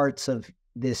parts of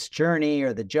this journey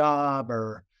or the job,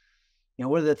 or,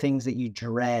 what are the things that you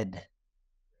dread?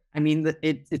 I mean,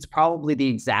 it's probably the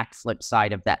exact flip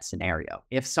side of that scenario.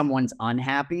 If someone's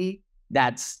unhappy,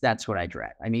 that's what I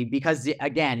dread. I mean, because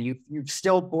again, you've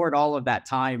still poured all of that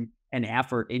time and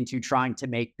effort into trying to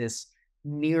make this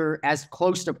near as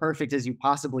close to perfect as you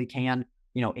possibly can,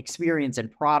 experience and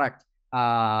product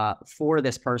for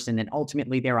this person, and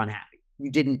ultimately they're unhappy.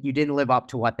 You didn't live up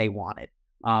to what they wanted,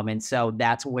 and so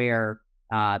that's where,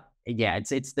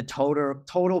 it's the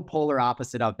total polar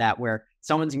opposite of that, where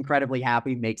someone's incredibly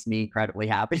happy makes me incredibly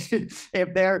happy.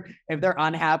 If they're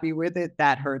unhappy with it,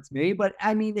 that hurts me. But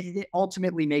I mean, it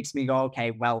ultimately makes me go, okay,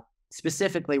 well,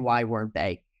 specifically, why weren't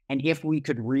they? And if we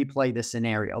could replay the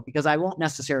scenario, because I won't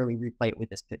necessarily replay it with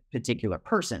this particular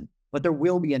person, but there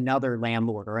will be another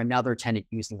landlord or another tenant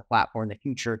using the platform in the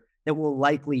future that will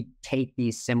likely take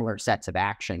these similar sets of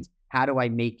actions. How do I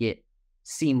make it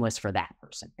seamless for that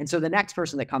person? And so the next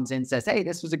person that comes in says, hey,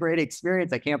 this was a great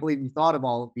experience. I can't believe you thought of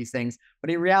all of these things. But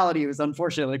in reality, it was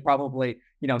unfortunately probably,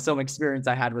 some experience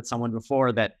I had with someone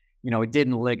before that, it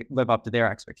didn't live up to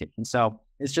their expectations. So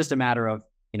it's just a matter of,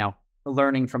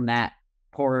 learning from that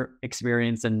poor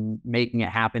experience and making it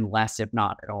happen less, if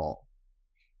not at all.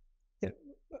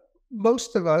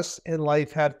 Most of us in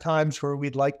life have times where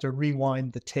we'd like to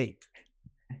rewind the tape.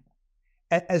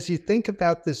 As you think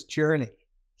about this journey,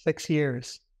 6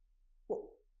 years,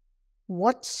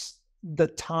 what's the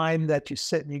time that you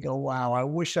sit and you go, wow, I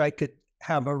wish I could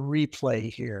have a replay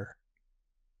here?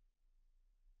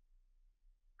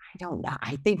 I don't know.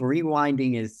 I think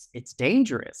rewinding it's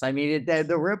dangerous. I mean,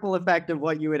 the ripple effect of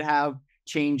what you would have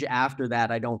change after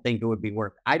that, I don't think it would be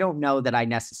worth it. I don't know that I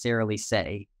necessarily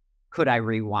say, could I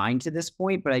rewind to this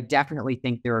point? But I definitely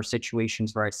think there are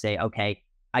situations where I say, okay,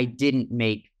 I didn't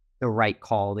make the right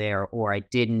call there, or I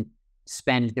didn't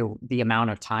spend the amount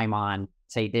of time on,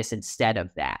 say, this instead of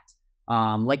that.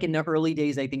 Like in the early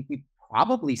days, I think we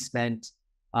probably spent,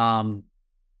 when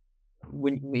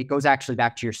it goes actually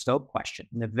back to your scope question,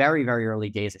 in the very, very early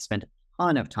days, I spent a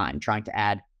ton of time trying to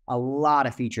add a lot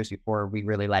of features before we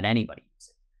really let anybody use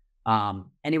it.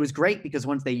 And it was great because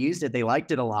once they used it, they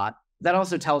liked it a lot. That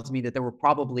also tells me that there were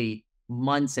probably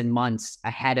months and months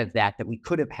ahead of that we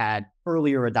could have had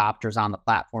earlier adopters on the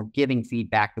platform giving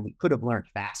feedback that we could have learned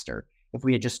faster if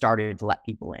we had just started to let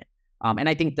people in. And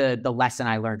I think the lesson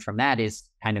I learned from that is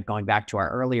kind of going back to our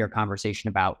earlier conversation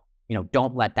about,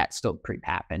 don't let that scope creep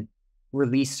happen.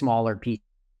 Release smaller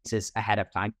pieces ahead of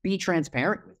time. Be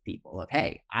transparent with people of,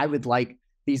 hey, I would like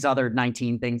these other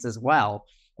 19 things as well.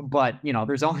 But,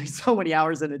 there's only so many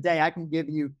hours in a day. I can give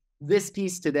you this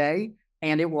piece today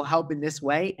and it will help in this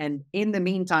way. And in the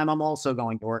meantime, I'm also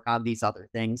going to work on these other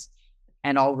things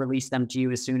and I'll release them to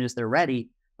you as soon as they're ready.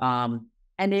 And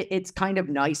it's kind of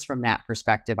nice from that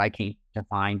perspective. I came to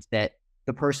find that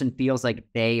the person feels like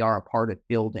they are a part of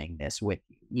building this with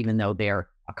you, even though they're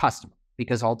a customer,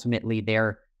 because ultimately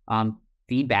their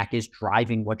feedback is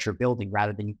driving what you're building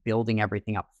rather than you building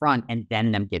everything up front and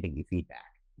then them giving you feedback.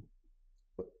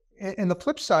 And the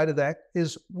flip side of that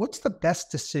is, what's the best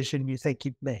decision you think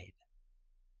you've made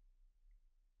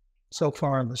so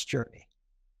far on this journey,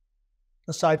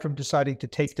 aside from deciding to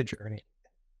take the journey?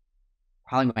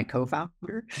 Probably my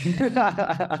co-founder.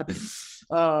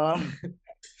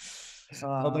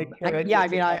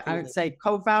 I would say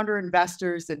co-founder,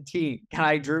 investors, and team. Can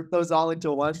I group those all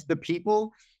into one? The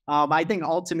people. I think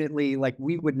ultimately,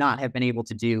 we would not have been able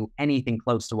to do anything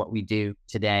close to what we do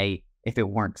today if it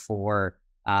weren't for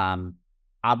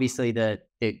obviously the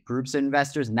groups of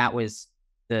investors, and that was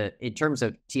in terms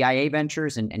of TIA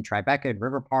Ventures and Tribeca and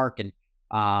River Park and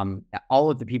all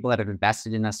of the people that have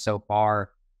invested in us so far.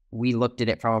 We looked at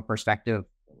it from a perspective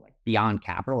beyond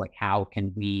capital, how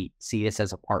can we see this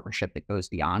as a partnership that goes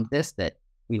beyond this, that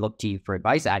we look to you for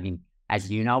advice. I mean, as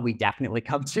you know, we definitely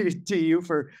come to you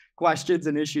for questions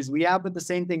and issues we have, but the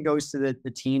same thing goes to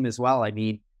the team as well. I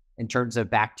mean, in terms of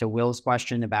back to Will's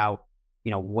question about,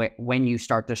 when you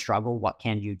start to struggle, what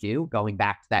can you do? Going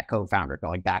back to that co-founder,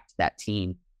 going back to that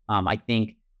team. I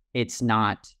think it's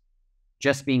not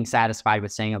just being satisfied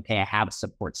with saying, okay, I have a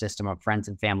support system of friends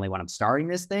and family when I'm starting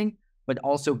this thing, but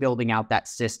also building out that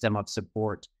system of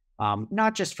support,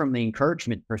 not just from the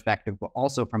encouragement perspective, but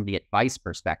also from the advice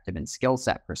perspective and skill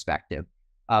set perspective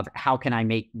of how can I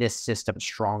make this system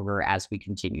stronger as we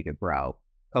continue to grow?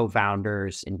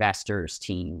 Co-founders, investors,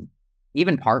 team,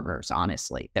 even partners,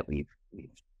 honestly, that we've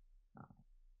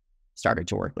started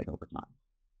to work with over time.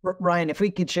 Ryan, if we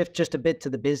could shift just a bit to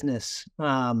the business,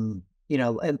 and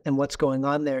what's going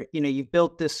on there. You've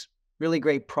built this really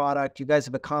great product. You guys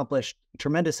have accomplished a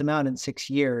tremendous amount in 6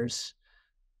 years.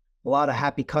 A lot of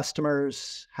happy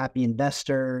customers, happy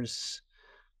investors.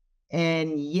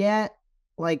 And yet,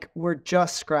 we're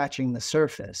just scratching the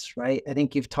surface, right? I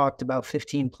think you've talked about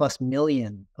 15 plus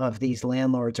million of these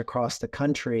landlords across the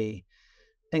country.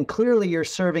 And clearly you're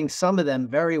serving some of them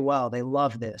very well. They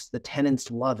love this. The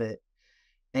tenants love it.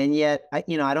 And yet, I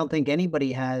don't think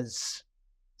anybody has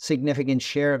significant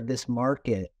share of this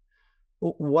market.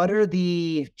 What are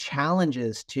the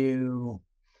challenges to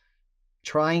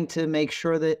trying to make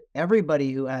sure that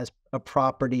everybody who has a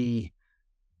property,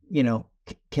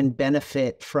 can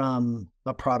benefit from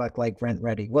a product like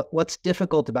Rentredi? What's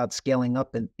difficult about scaling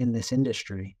up in this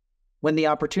industry when the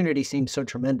opportunity seems so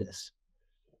tremendous?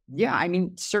 Yeah, I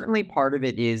mean, certainly part of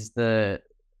it is the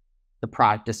the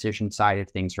product decision side of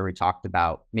things, where we talked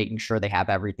about making sure they have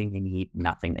everything they need,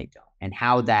 nothing they don't, and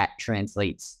how that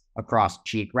translates across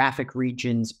geographic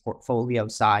regions, portfolio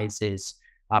sizes,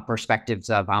 perspectives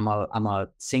of I'm a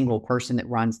single person that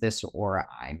runs this, or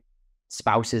I'm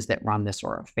spouses that run this,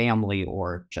 or a family,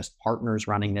 or just partners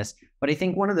running this. But I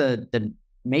think one of the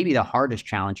maybe the hardest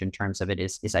challenge in terms of it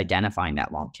is identifying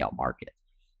that long tail market.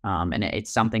 And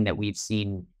it's something that we've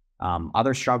seen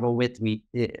others struggle with.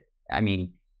 I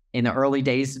mean, in the early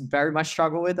days, very much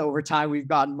struggle with. Over time, we've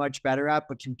gotten much better at,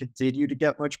 but can continue to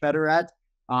get much better at.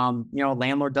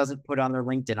 Landlord doesn't put on their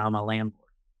LinkedIn, I'm a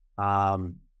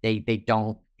landlord. They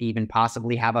don't even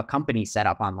possibly have a company set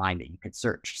up online that you could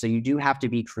search. So you do have to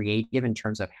be creative in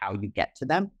terms of how you get to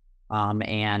them,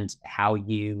 and how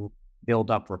you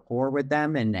build up rapport with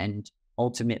them, and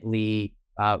ultimately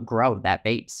grow that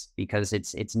base, because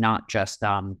it's not just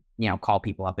call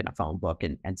people up in a phone book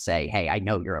and say, hey, I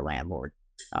know you're a landlord.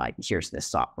 Here's this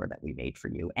software that we made for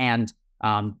you. And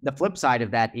the flip side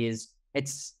of that is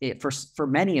for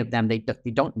many of them, they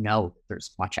don't know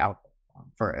there's much out there.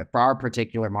 For our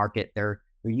particular market, they're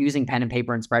using pen and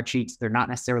paper and spreadsheets. They're not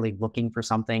necessarily looking for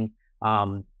something.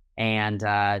 And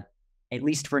at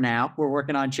least for now, we're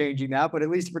working on changing that. But at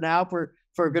least for now, for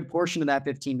a good portion of that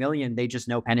 15 million, they just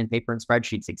know pen and paper and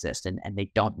spreadsheets exist, and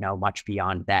they don't know much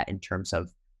beyond that, in terms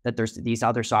of that there's these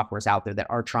other softwares out there that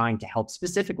are trying to help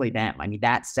specifically them. I mean,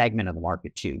 that segment of the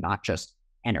market too, not just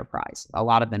enterprise. A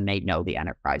lot of them may know the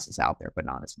enterprise is out there, but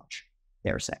not as much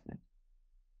their segment.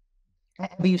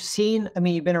 Have you seen, I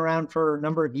mean, you've been around for a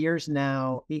number of years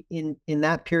now. In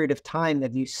that period of time,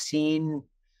 have you seen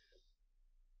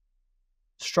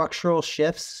structural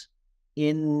shifts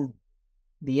in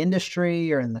the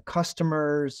industry or in the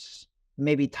customers,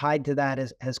 maybe tied to that?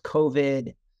 Has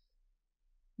COVID,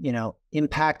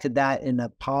 impacted that in a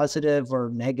positive or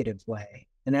negative way?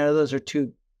 And I know those are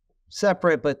two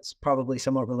separate, but probably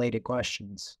somewhat related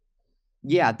questions.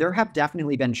 Yeah, there have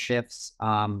definitely been shifts.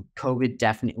 COVID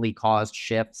definitely caused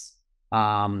shifts.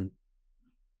 Some,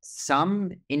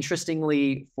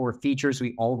 interestingly, for features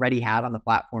we already had on the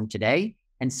platform today,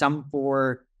 and some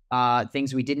for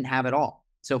things we didn't have at all.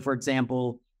 So, for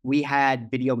example, we had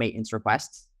video maintenance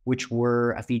requests, which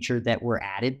were a feature that were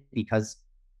added because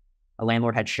a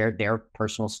landlord had shared their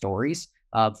personal stories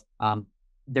of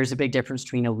there's a big difference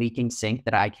between a leaking sink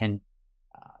that I can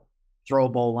throw a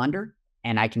bowl under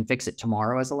and I can fix it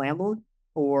tomorrow as a landlord,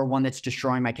 or one that's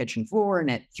destroying my kitchen floor, and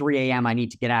at 3 a.m. I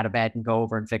need to get out of bed and go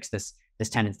over and fix this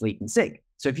tenant's leaking sink.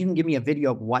 So if you can give me a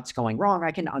video of what's going wrong, I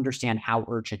can understand how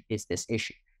urgent is this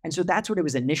issue. And so that's what it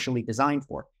was initially designed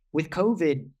for. With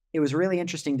COVID, it was really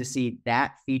interesting to see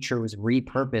that feature was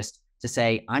repurposed to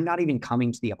say, I'm not even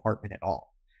coming to the apartment at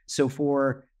all. So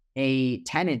for a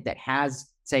tenant that has,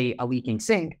 say, a leaking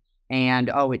sink, and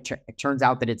it turns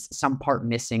out that it's some part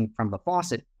missing from the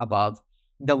faucet above,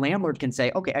 the landlord can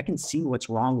say, okay, I can see what's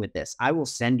wrong with this. I will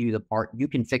send you the part. You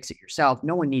can fix it yourself.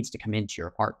 No one needs to come into your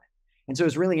apartment. And so it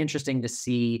was really interesting to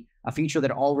see a feature that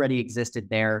already existed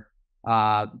there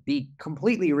be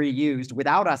completely reused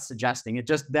without us suggesting it,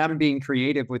 just them being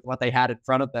creative with what they had in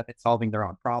front of them and solving their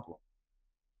own problem.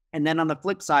 And then on the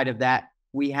flip side of that,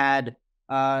 we had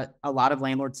a lot of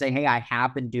landlords say, hey, I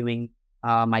have been doing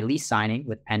my lease signing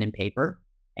with pen and paper,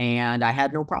 and I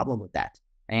had no problem with that.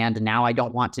 And now I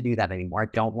don't want to do that anymore. I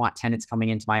don't want tenants coming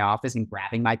into my office and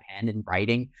grabbing my pen and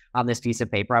writing on this piece of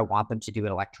paper. I want them to do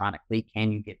it electronically.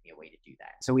 Can you give me a way to do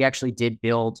that? So we actually did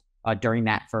build during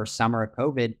that first summer of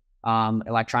COVID,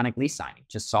 electronic lease signing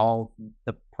to solve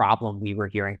the problem we were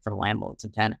hearing from landlords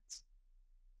and tenants.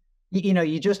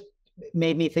 You just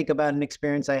made me think about an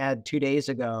experience I had 2 days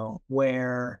ago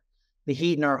where the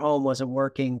heat in our home wasn't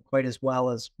working quite as well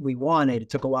as we wanted. It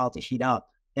took a while to heat up.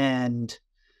 And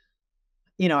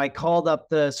I called up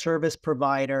the service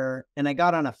provider and I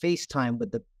got on a FaceTime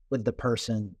with the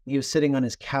person. He was sitting on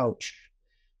his couch,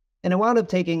 and it wound up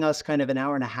taking us kind of an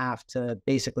hour and a half to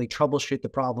basically troubleshoot the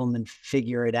problem and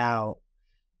figure it out.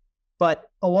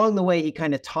 But along the way, he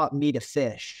kind of taught me to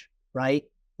fish, right?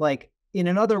 Like in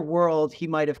another world, he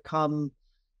might have come,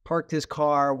 parked his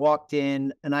car, walked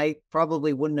in, and I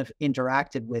probably wouldn't have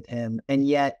interacted with him. And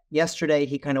yet yesterday,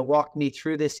 he kind of walked me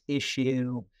through this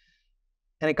issue,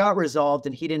 and it got resolved,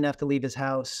 and he didn't have to leave his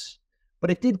house. But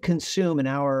it did consume an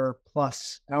hour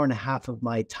and a half of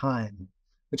my time,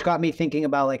 which got me thinking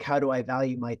about, like, how do I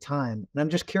value my time? And I'm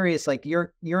just curious, like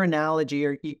your analogy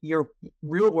or your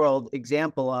real world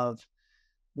example of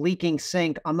leaking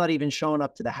sink, I'm not even showing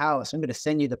up to the house. I'm going to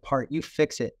send you the part, you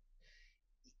fix it.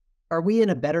 Are we in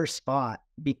a better spot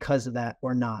because of that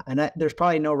or not? And there's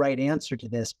probably no right answer to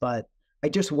this, but I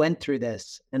just went through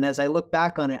this. And as I look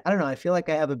back on it, I don't know, I feel like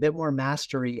I have a bit more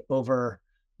mastery over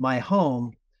my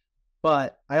home,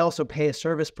 but I also pay a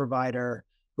service provider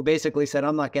who basically said,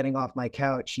 I'm not getting off my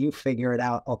couch. You figure it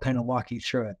out. I'll kind of walk you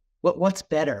through it. What's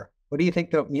better? What do you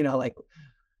think that, like,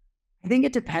 I think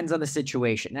it depends on the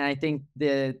situation. And I think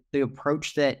the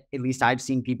approach that at least I've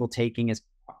seen people taking is,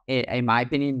 in my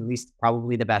opinion, at least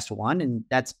probably the best one. And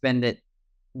that's been that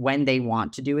when they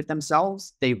want to do it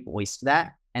themselves, they voice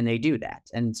that and they do that.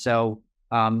 And so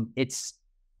it's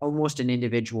almost an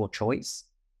individual choice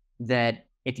that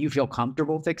if you feel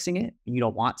comfortable fixing it, and you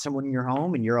don't want someone in your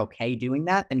home and you're okay doing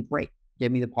that, then great,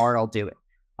 give me the part, I'll do it.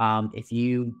 If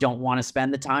you don't want to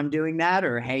spend the time doing that,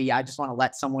 or, hey, I just want to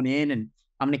let someone in and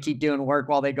I'm going to keep doing work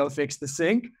while they go fix the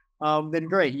sink, then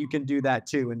great, you can do that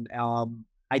too. And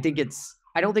I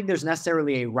don't think there's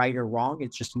necessarily a right or wrong.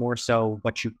 It's just more so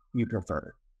what you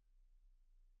prefer.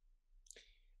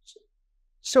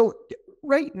 So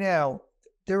right now,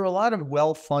 there are a lot of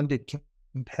well-funded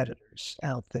competitors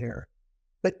out there,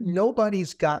 but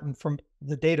nobody's gotten, from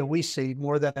the data we see,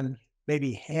 more than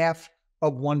maybe half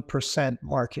of 1%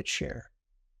 market share.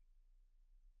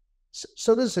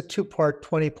 So this is a two-part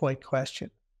 20-point question.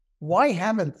 Why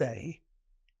haven't they?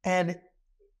 And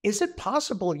is it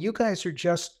possible you guys are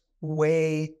just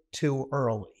way too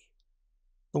early?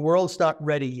 The world's not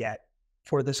ready yet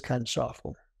for this kind of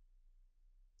software.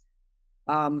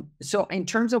 So in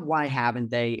terms of why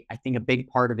haven't they, I think a big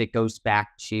part of it goes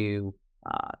back to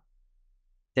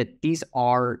that these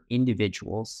are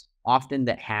individuals, often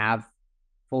that have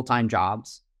full-time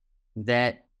jobs,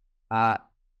 that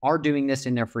are doing this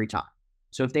in their free time.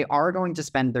 So if they are going to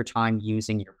spend their time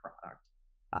using your product,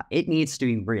 it needs to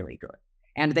be really good.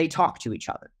 And they talk to each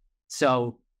other.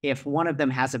 So if one of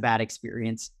them has a bad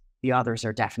experience, the others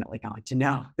are definitely going to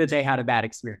know that they had a bad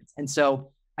experience. And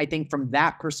so I think from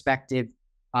that perspective,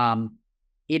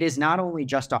 it is not only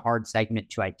just a hard segment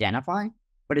to identify,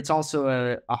 but it's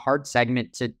also a hard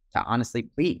segment to honestly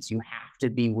please. You have to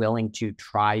be willing to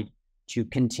try to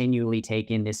continually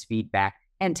take in this feedback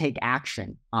and take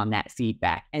action on that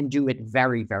feedback and do it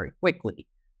very, very quickly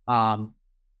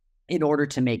in order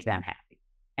to make them happy.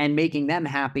 And making them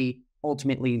happy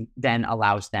ultimately then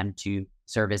allows them to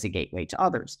serve as a gateway to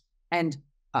others. And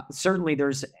certainly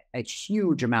there's a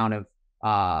huge amount of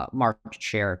market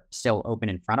share still open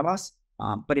in front of us.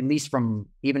 But at least from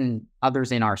even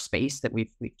others in our space that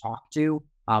we've talked to,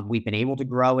 we've been able to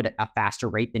grow at a faster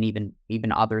rate than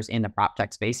even others in the prop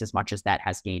tech space, as much as that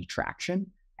has gained traction.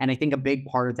 And I think a big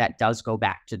part of that does go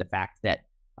back to the fact that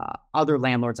other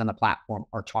landlords on the platform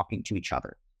are talking to each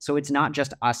other. So it's not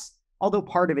just us, although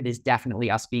part of it is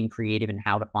definitely us being creative in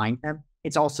how to find them.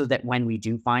 It's also that when we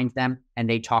do find them and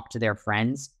they talk to their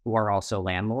friends who are also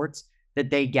landlords, that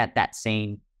they get that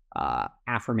same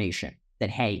affirmation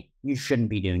that, hey, you shouldn't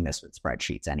be doing this with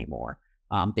spreadsheets anymore,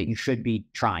 that you should be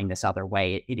trying this other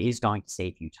way. It is going to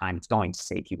save you time. It's going to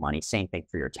save you money. Same thing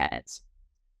for your tenants.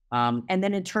 And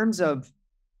then in terms of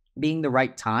being the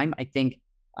right time, I think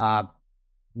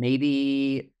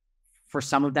maybe for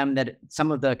some of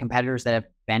the competitors that have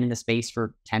been in the space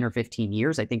for 10 or 15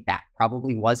 years, I think that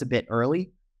probably was a bit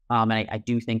early. And I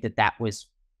do think that was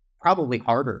probably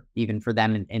harder even for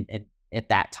them. And at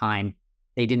that time,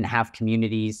 they didn't have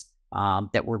communities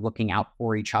that were looking out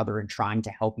for each other and trying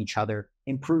to help each other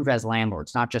improve as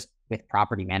landlords, not just with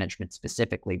property management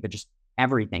specifically, but just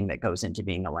everything that goes into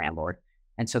being a landlord.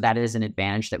 And so that is an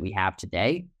advantage that we have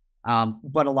today.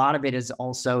 But a lot of it is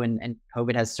also, and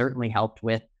COVID has certainly helped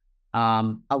with,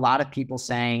 a lot of people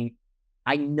saying,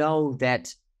 I know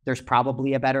that there's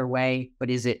probably a better way, but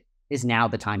is now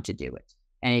the time to do it?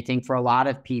 And I think for a lot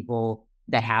of people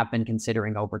that have been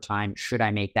considering over time, should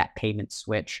I make that payment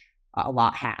switch? A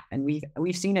lot have. And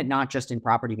we've seen it not just in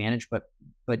property management,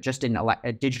 but just in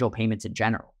digital payments in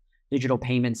general. Digital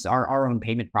payments, our own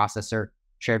payment processor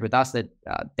shared with us that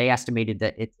they estimated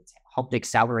that it helped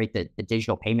accelerate the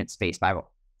digital payment space by about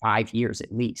 5 years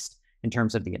at least in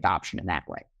terms of the adoption in that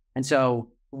way. And so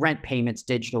rent payments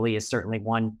digitally is certainly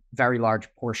one very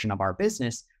large portion of our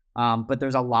business, but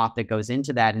there's a lot that goes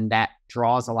into that, and that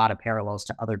draws a lot of parallels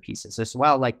to other pieces as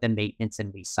well, like the maintenance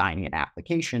and lease signing and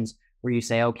applications, where you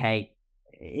say, okay,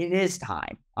 it is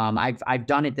time. I've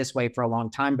done it this way for a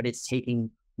long time, but it's taking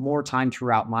more time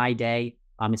throughout my day.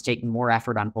 It's taking more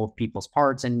effort on both people's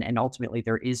parts. And ultimately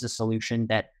there is a solution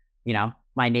that,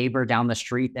 my neighbor down the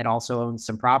street that also owns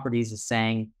some properties is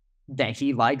saying that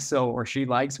he likes or she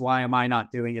likes. Why am I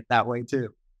not doing it that way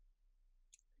too?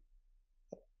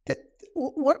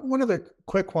 One of the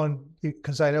quick one,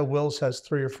 because I know Will's has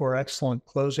 3 or 4 excellent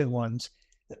closing ones.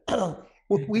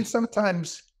 We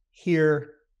sometimes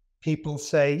hear people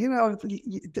say, you know,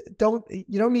 you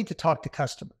don't need to talk to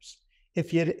customers.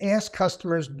 If you'd asked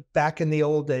customers back in the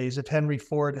old days, if Henry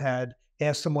Ford had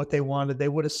asked them what they wanted, they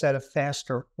would have said a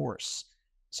faster horse.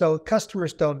 So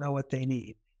customers don't know what they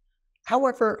need.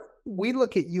 However, we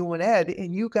look at you and Ed,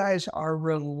 and you guys are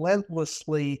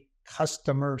relentlessly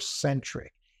customer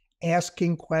centric,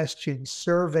 asking questions,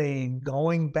 surveying,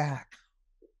 going back.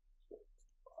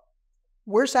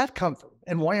 Where's that come from?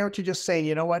 And why aren't you just saying,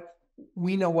 you know what?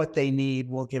 We know what they need.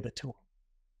 We'll give it to them.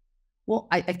 Well,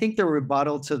 I think the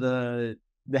rebuttal to the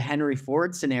Henry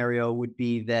Ford scenario would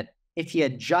be that if he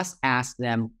had just asked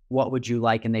them, what would you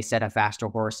like? And they said a faster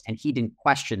horse, and he didn't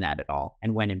question that at all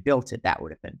and went and built it, that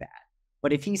would have been bad.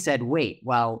 But if he said, wait,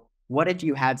 well, what if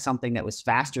you had something that was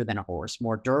faster than a horse,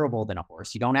 more durable than a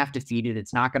horse? You don't have to feed it.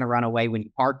 It's not going to run away when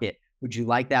you park it. Would you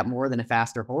like that more than a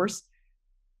faster horse?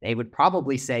 They would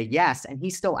probably say yes. And he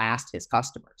still asked his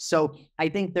customers. So I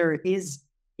think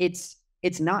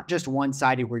it's not just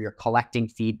one-sided where you're collecting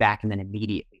feedback and then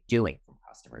immediately doing from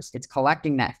customers. It's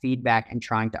collecting that feedback and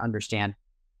trying to understand,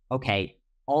 okay,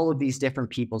 all of these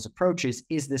different people's approaches,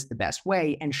 is this the best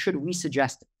way? And should we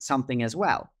suggest something as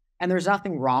well? And there's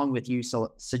nothing wrong with you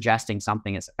suggesting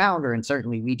something as a founder. And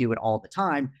certainly we do it all the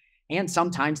time. And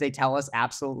sometimes they tell us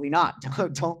absolutely not.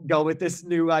 Don't go with this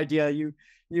new idea you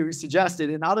suggested.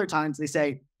 And other times they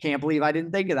say, can't believe I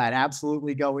didn't think of that.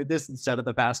 Absolutely go with this instead of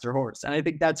the faster horse. And I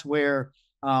think that's where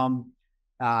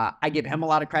I give him a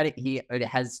lot of credit. He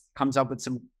comes up with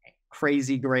some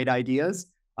crazy great ideas.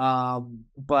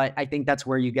 But I think that's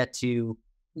where you get to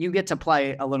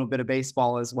play a little bit of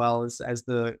baseball as well as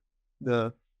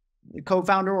the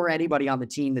co-founder or anybody on the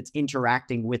team that's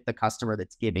interacting with the customer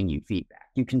that's giving you feedback.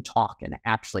 You can talk and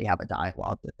actually have a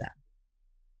dialogue with them.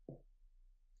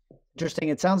 Interesting.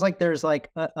 It sounds like there's like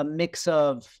a mix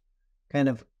of kind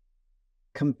of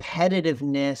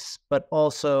competitiveness, but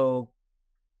also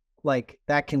like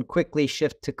that can quickly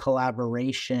shift to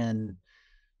collaboration.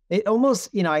 It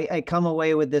almost, I come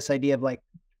away with this idea of like,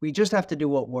 we just have to do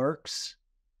what works,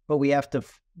 but we have to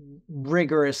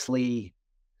rigorously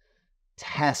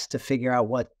test to figure out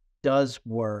what does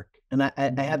work. And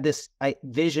I have this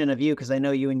vision of you, because I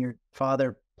know you and your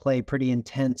father play pretty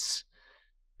intense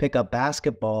pickup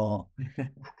basketball.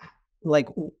 Like,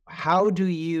 how do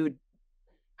you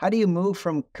move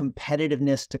from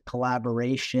competitiveness to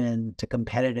collaboration to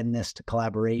competitiveness to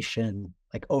collaboration,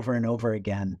 like over and over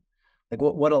again? Like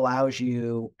what allows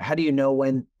you, how do you know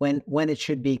when it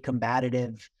should be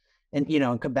combative and,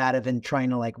 combative and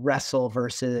trying to like wrestle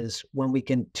versus when we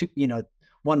can,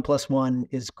 1 + 1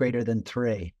 is greater than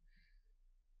 3?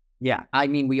 Yeah. I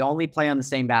mean, we only play on the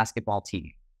same basketball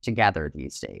team together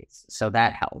these days, so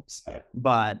that helps.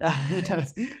 But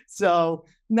so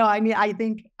no, I mean, I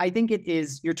think it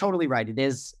is, you're totally right, it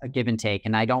is a give and take,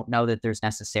 and I don't know that there's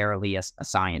necessarily a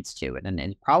science to it, and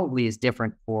it probably is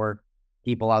different for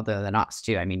people other than us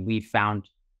too. I mean, we've found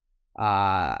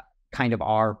kind of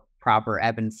our proper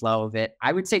ebb and flow of it.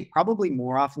 I would say probably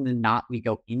more often than not we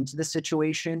go into the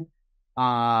situation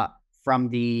from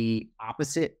the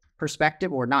opposite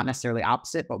perspective, or not necessarily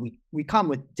opposite, but we come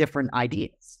with different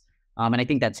ideas. And I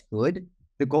think that's good.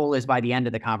 The goal is by the end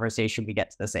of the conversation, we get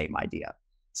to the same idea.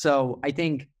 So I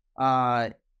think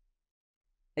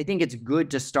it's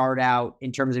good to start out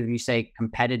in terms of, you say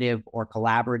competitive or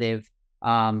collaborative.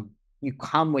 You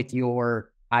come with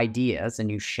your ideas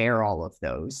and you share all of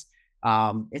those.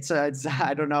 It's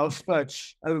I don't know if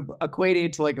equating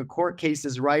it to like a court case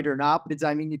is right or not, but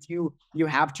if you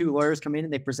have two lawyers come in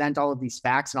and they present all of these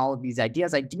facts and all of these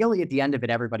ideas, ideally at the end of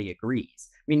it, everybody agrees.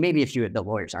 I mean, maybe a few of the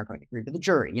lawyers aren't going to agree, but the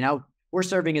jury, we're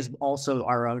serving as also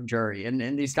our own jury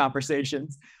in these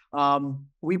conversations.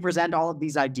 We present all of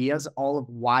these ideas, all of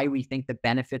why we think the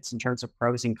benefits in terms of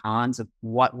pros and cons of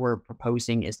what we're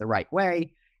proposing is the right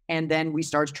way. And then we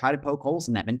start to try to poke holes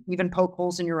in them, and even poke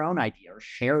holes in your own idea or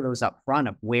share those up front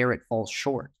of where it falls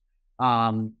short.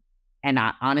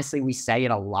 Honestly, we say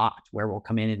it a lot where we'll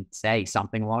come in and say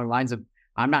something along the lines of,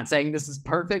 I'm not saying this is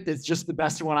perfect. It's just the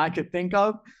best one I could think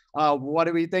of. What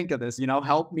do we think of this?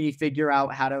 Help me figure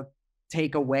out how to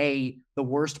take away the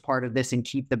worst part of this and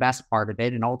keep the best part of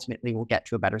it. And ultimately we'll get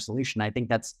to a better solution. I think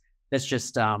that's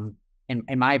just, in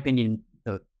my opinion,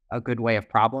 a good way of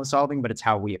problem solving, but it's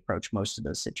how we approach most of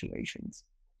those situations.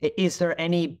 Is there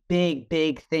any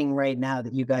big thing right now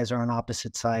that you guys are on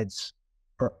opposite sides,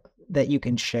 or that you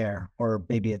can share, or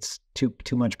maybe it's too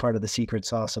much part of the secret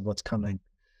sauce of what's coming,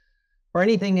 or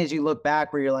anything as you look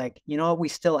back where you're like, you know what, we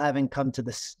still haven't come to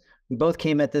this. We both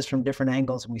came at this from different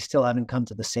angles and we still haven't come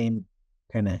to the same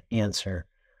kind of answer.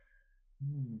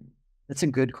 That's a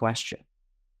good question.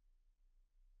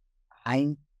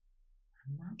 I'm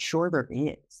not sure there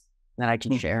is. that I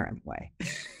can share anyway.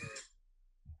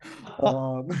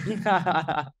 Um,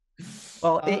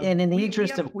 Well, and in the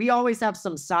interest of, we always have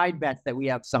some side bets that we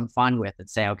have some fun with and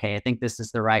say, okay, I think this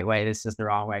is the right way, this is the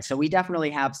wrong way. So we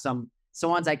definitely have some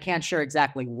ones I can't share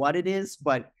exactly what it is,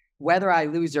 but whether I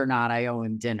lose or not, I owe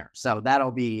him dinner. So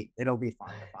it'll be fun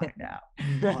to find out.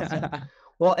 Awesome.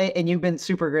 Well, and you've been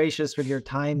super gracious with your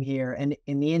time here, and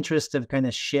in the interest of kind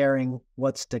of sharing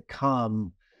what's to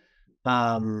come,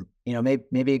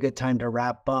 maybe a good time to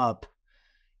wrap up.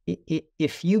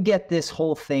 If you get this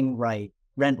whole thing right,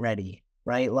 Rentredi,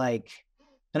 right? Like,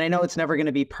 and I know it's never going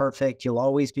to be perfect. You'll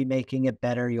always be making it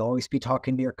better. You'll always be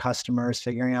talking to your customers,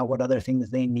 figuring out what other things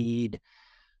they need.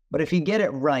 But if you get it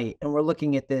right, and we're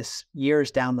looking at this years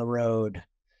down the road,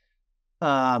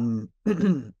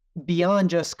 beyond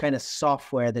just kind of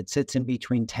software that sits in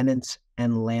between tenants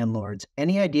and landlords,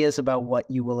 any ideas about what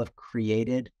you will have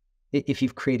created? If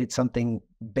you've created something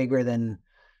bigger than,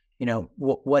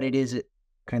 what it is,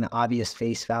 kind of obvious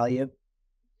face value?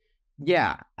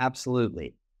 Yeah,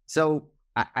 absolutely. So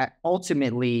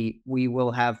ultimately, we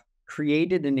will have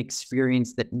created an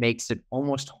experience that makes it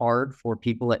almost hard for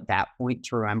people at that point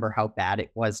to remember how bad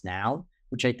it was now,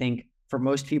 which I think for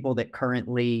most people that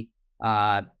currently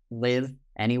live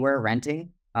anywhere renting,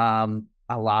 a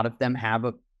lot of them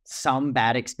have some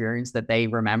bad experience that they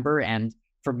remember. And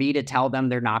for me to tell them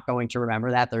they're not going to remember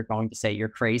that, they're going to say you're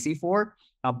crazy for.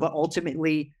 But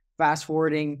ultimately, fast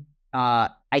forwarding,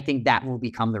 I think that will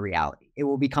become the reality. It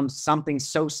will become something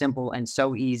so simple and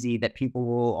so easy that people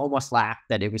will almost laugh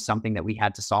that it was something that we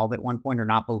had to solve at one point, or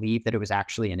not believe that it was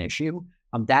actually an issue.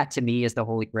 That to me is the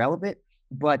holy grail of it.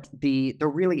 But the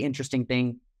really interesting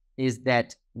thing is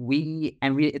that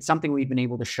it's something we've been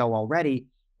able to show already,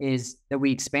 is that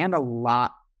we expand a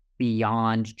lot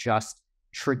beyond just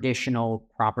traditional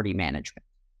property management.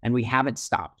 And we haven't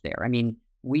stopped there. I mean,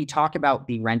 we talk about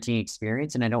the renting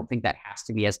experience, and I don't think that has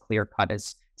to be as clear cut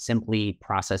as simply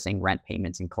processing rent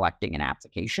payments and collecting an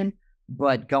application,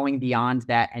 but going beyond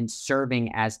that and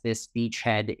serving as this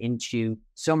beachhead into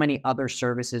so many other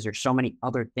services or so many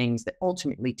other things that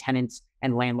ultimately tenants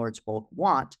and landlords both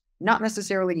want, not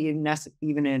necessarily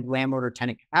even in landlord or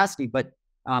tenant capacity, but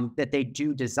that they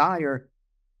do desire.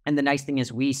 And the nice thing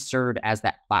is we serve as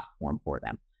that platform for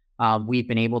them. We've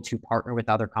been able to partner with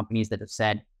other companies that have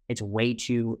said, it's way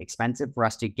too expensive for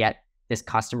us to get this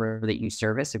customer that you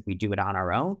service if we do it on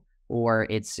our own, or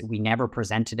we never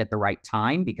present it at the right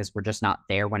time because we're just not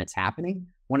there when it's happening.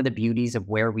 One of the beauties of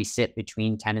where we sit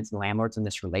between tenants and landlords in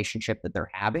this relationship that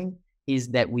they're having is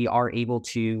that we are able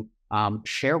to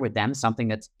share with them something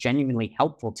that's genuinely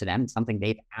helpful to them, something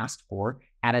they've asked for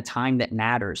at a time that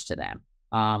matters to them,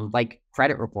 like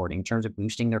credit reporting in terms of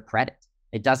boosting their credit.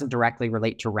 It doesn't directly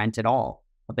relate to rent at all.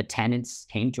 But tenants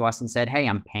came to us and said, hey,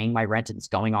 I'm paying my rent and it's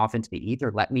going off into the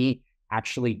ether. Let me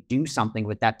actually do something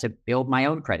with that to build my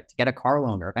own credit, to get a car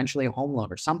loan or eventually a home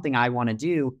loan or something I want to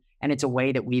do. And it's a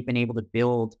way that we've been able to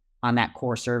build on that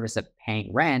core service of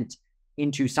paying rent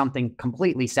into something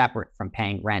completely separate from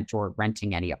paying rent or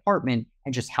renting any apartment,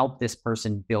 and just help this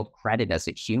person build credit as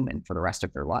a human for the rest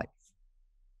of their life.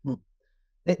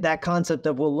 That concept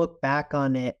of we'll look back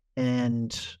on it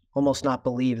and almost not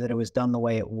believe that it was done the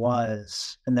way it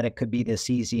was and that it could be this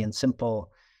easy and simple.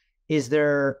 Is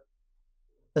there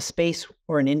a space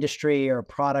or an industry or a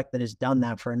product that has done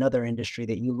that for another industry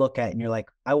that you look at and you're like,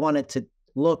 I wanted to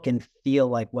look and feel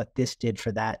like what this did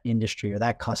for that industry or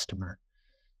that customer,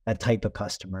 that type of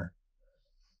customer?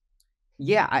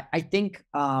 Yeah, I think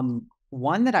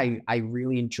one that I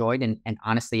really enjoyed, and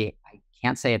honestly, I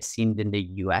can't say I've seen it in the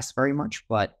US very much,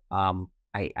 but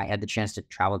I had the chance to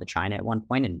travel to China at one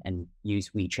point and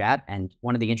use WeChat. And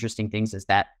one of the interesting things is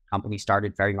that company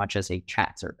started very much as a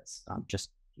chat service, just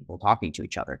people talking to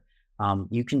each other.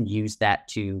 You can use that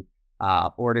to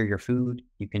order your food.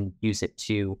 You can use it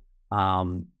to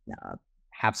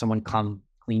have someone come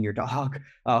clean your dog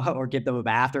or give them a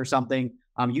bath or something.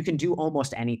 You can do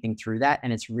almost anything through that.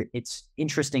 And it's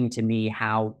interesting to me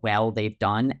how well they've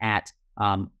done at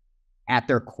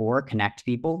their core, connect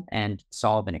people and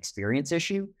solve an experience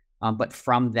issue. But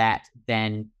from that,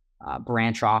 then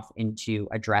branch off into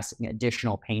addressing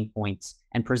additional pain points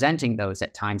and presenting those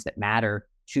at times that matter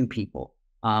to people.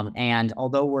 And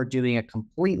although we're doing a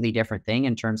completely different thing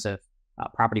in terms of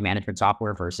property management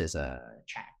software versus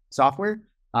chat software,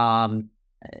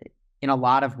 in a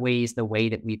lot of ways, the way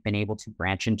that we've been able to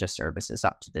branch into services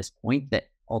up to this point that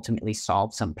ultimately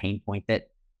solve some pain point that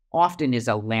often is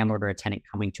a landlord or a tenant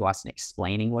coming to us and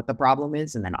explaining what the problem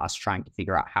is, and then us trying to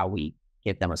figure out how we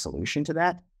give them a solution to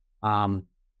that.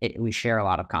 We share a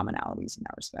lot of commonalities in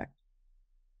that respect.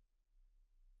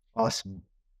 Awesome.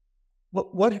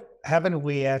 What haven't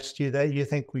we asked you that you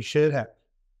think we should have?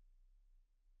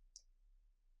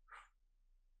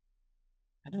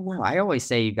 I don't know. I always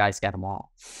say you guys get them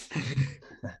all.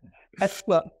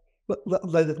 Well,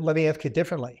 let me ask you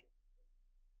differently.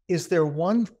 Is there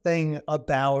one thing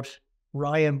about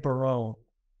Ryan Barone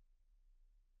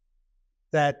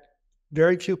that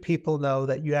very few people know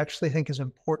that you actually think is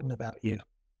important about you?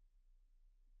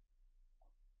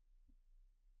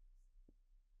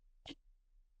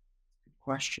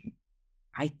 Question.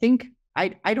 I think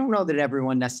I don't know that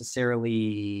everyone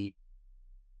necessarily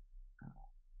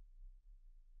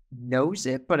knows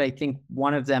it, but I think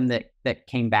one of them that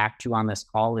came back to on this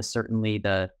call is certainly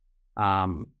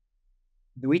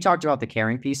we talked about the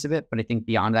caring piece of it, but I think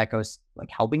beyond that goes like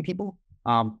helping people.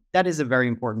 That is a very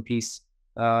important piece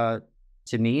to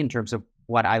me in terms of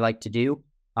what I like to do.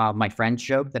 My friends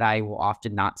joke that I will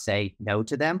often not say no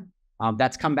to them.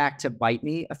 That's come back to bite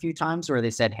me a few times where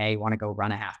they said, "Hey, want to go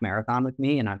run a half marathon with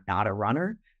me?" And I'm not a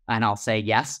runner. And I'll say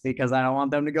yes, because I don't want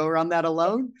them to go run that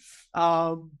alone.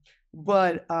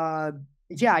 But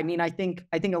yeah, I mean, I think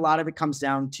a lot of it comes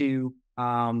down to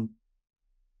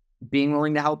being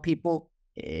willing to help people.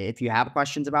 If you have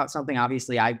questions about something,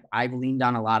 obviously I've leaned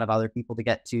on a lot of other people to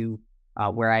get to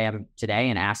where I am today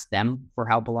and ask them for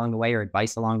help along the way or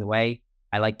advice along the way.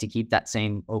 I like to keep that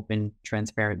same open,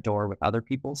 transparent door with other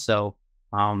people. So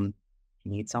if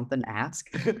you need something, ask.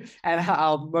 And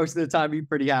I'll most of the time be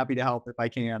pretty happy to help if I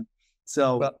can.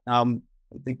 So I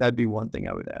think that'd be one thing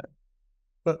I would add.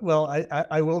 But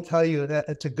I will tell you that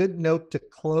it's a good note to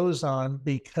close on,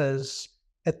 because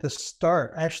at the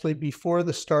start, actually before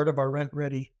the start of our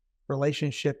Rentredi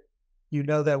relationship, you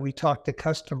know that we talked to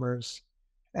customers,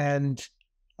 and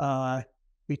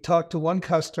we talked to one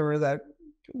customer that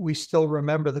we still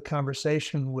remember the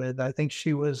conversation with. I think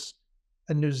she was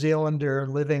a New Zealander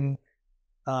living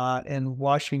in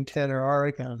Washington or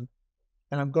Oregon.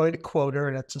 And I'm going to quote her,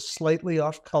 and it's a slightly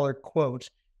off-color quote.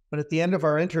 But at the end of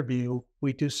our interview,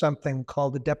 we do something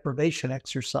called the deprivation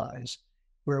exercise,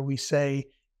 where we say,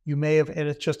 you may have, and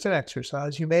it's just an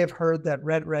exercise, you may have heard that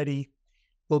Rentredi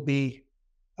will be,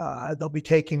 they'll be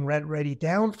taking Rentredi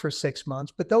down for 6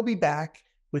 months, but they'll be back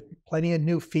with plenty of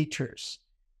new features.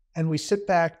 And we sit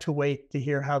back to wait to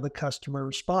hear how the customer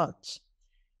responds.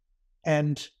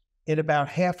 And in about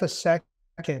half a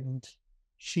second,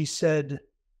 she said,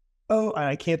 oh, and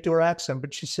I can't do her accent,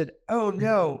 but she said, oh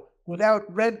no, without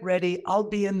Rentredi, I'll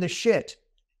be in the shit.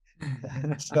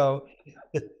 So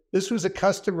this was a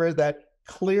customer that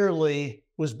clearly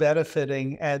was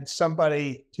benefiting, and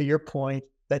somebody, to your point,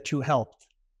 that you helped.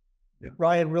 Yeah.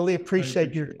 Ryan, really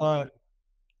appreciate your time.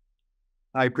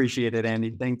 I appreciate it,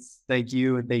 Andy. Thanks. Thank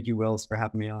you. And thank you, Wills, for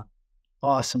having me on.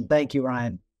 Awesome. Thank you,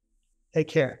 Ryan. Take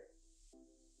care.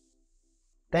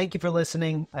 Thank you for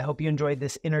listening. I hope you enjoyed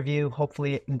this interview.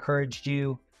 Hopefully it encouraged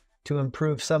you to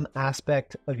improve some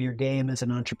aspect of your game as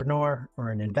an entrepreneur or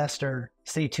an investor.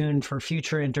 Stay tuned for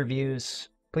future interviews.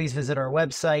 Please visit our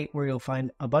website, where you'll find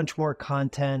a bunch more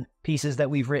content, pieces that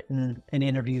we've written, and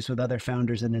interviews with other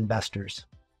founders and investors.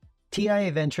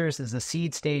 TIA Ventures is a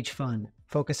seed stage fund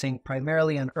focusing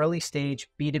primarily on early stage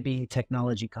B2B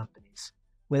technology companies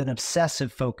with an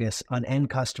obsessive focus on end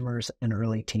customers and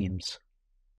early teams.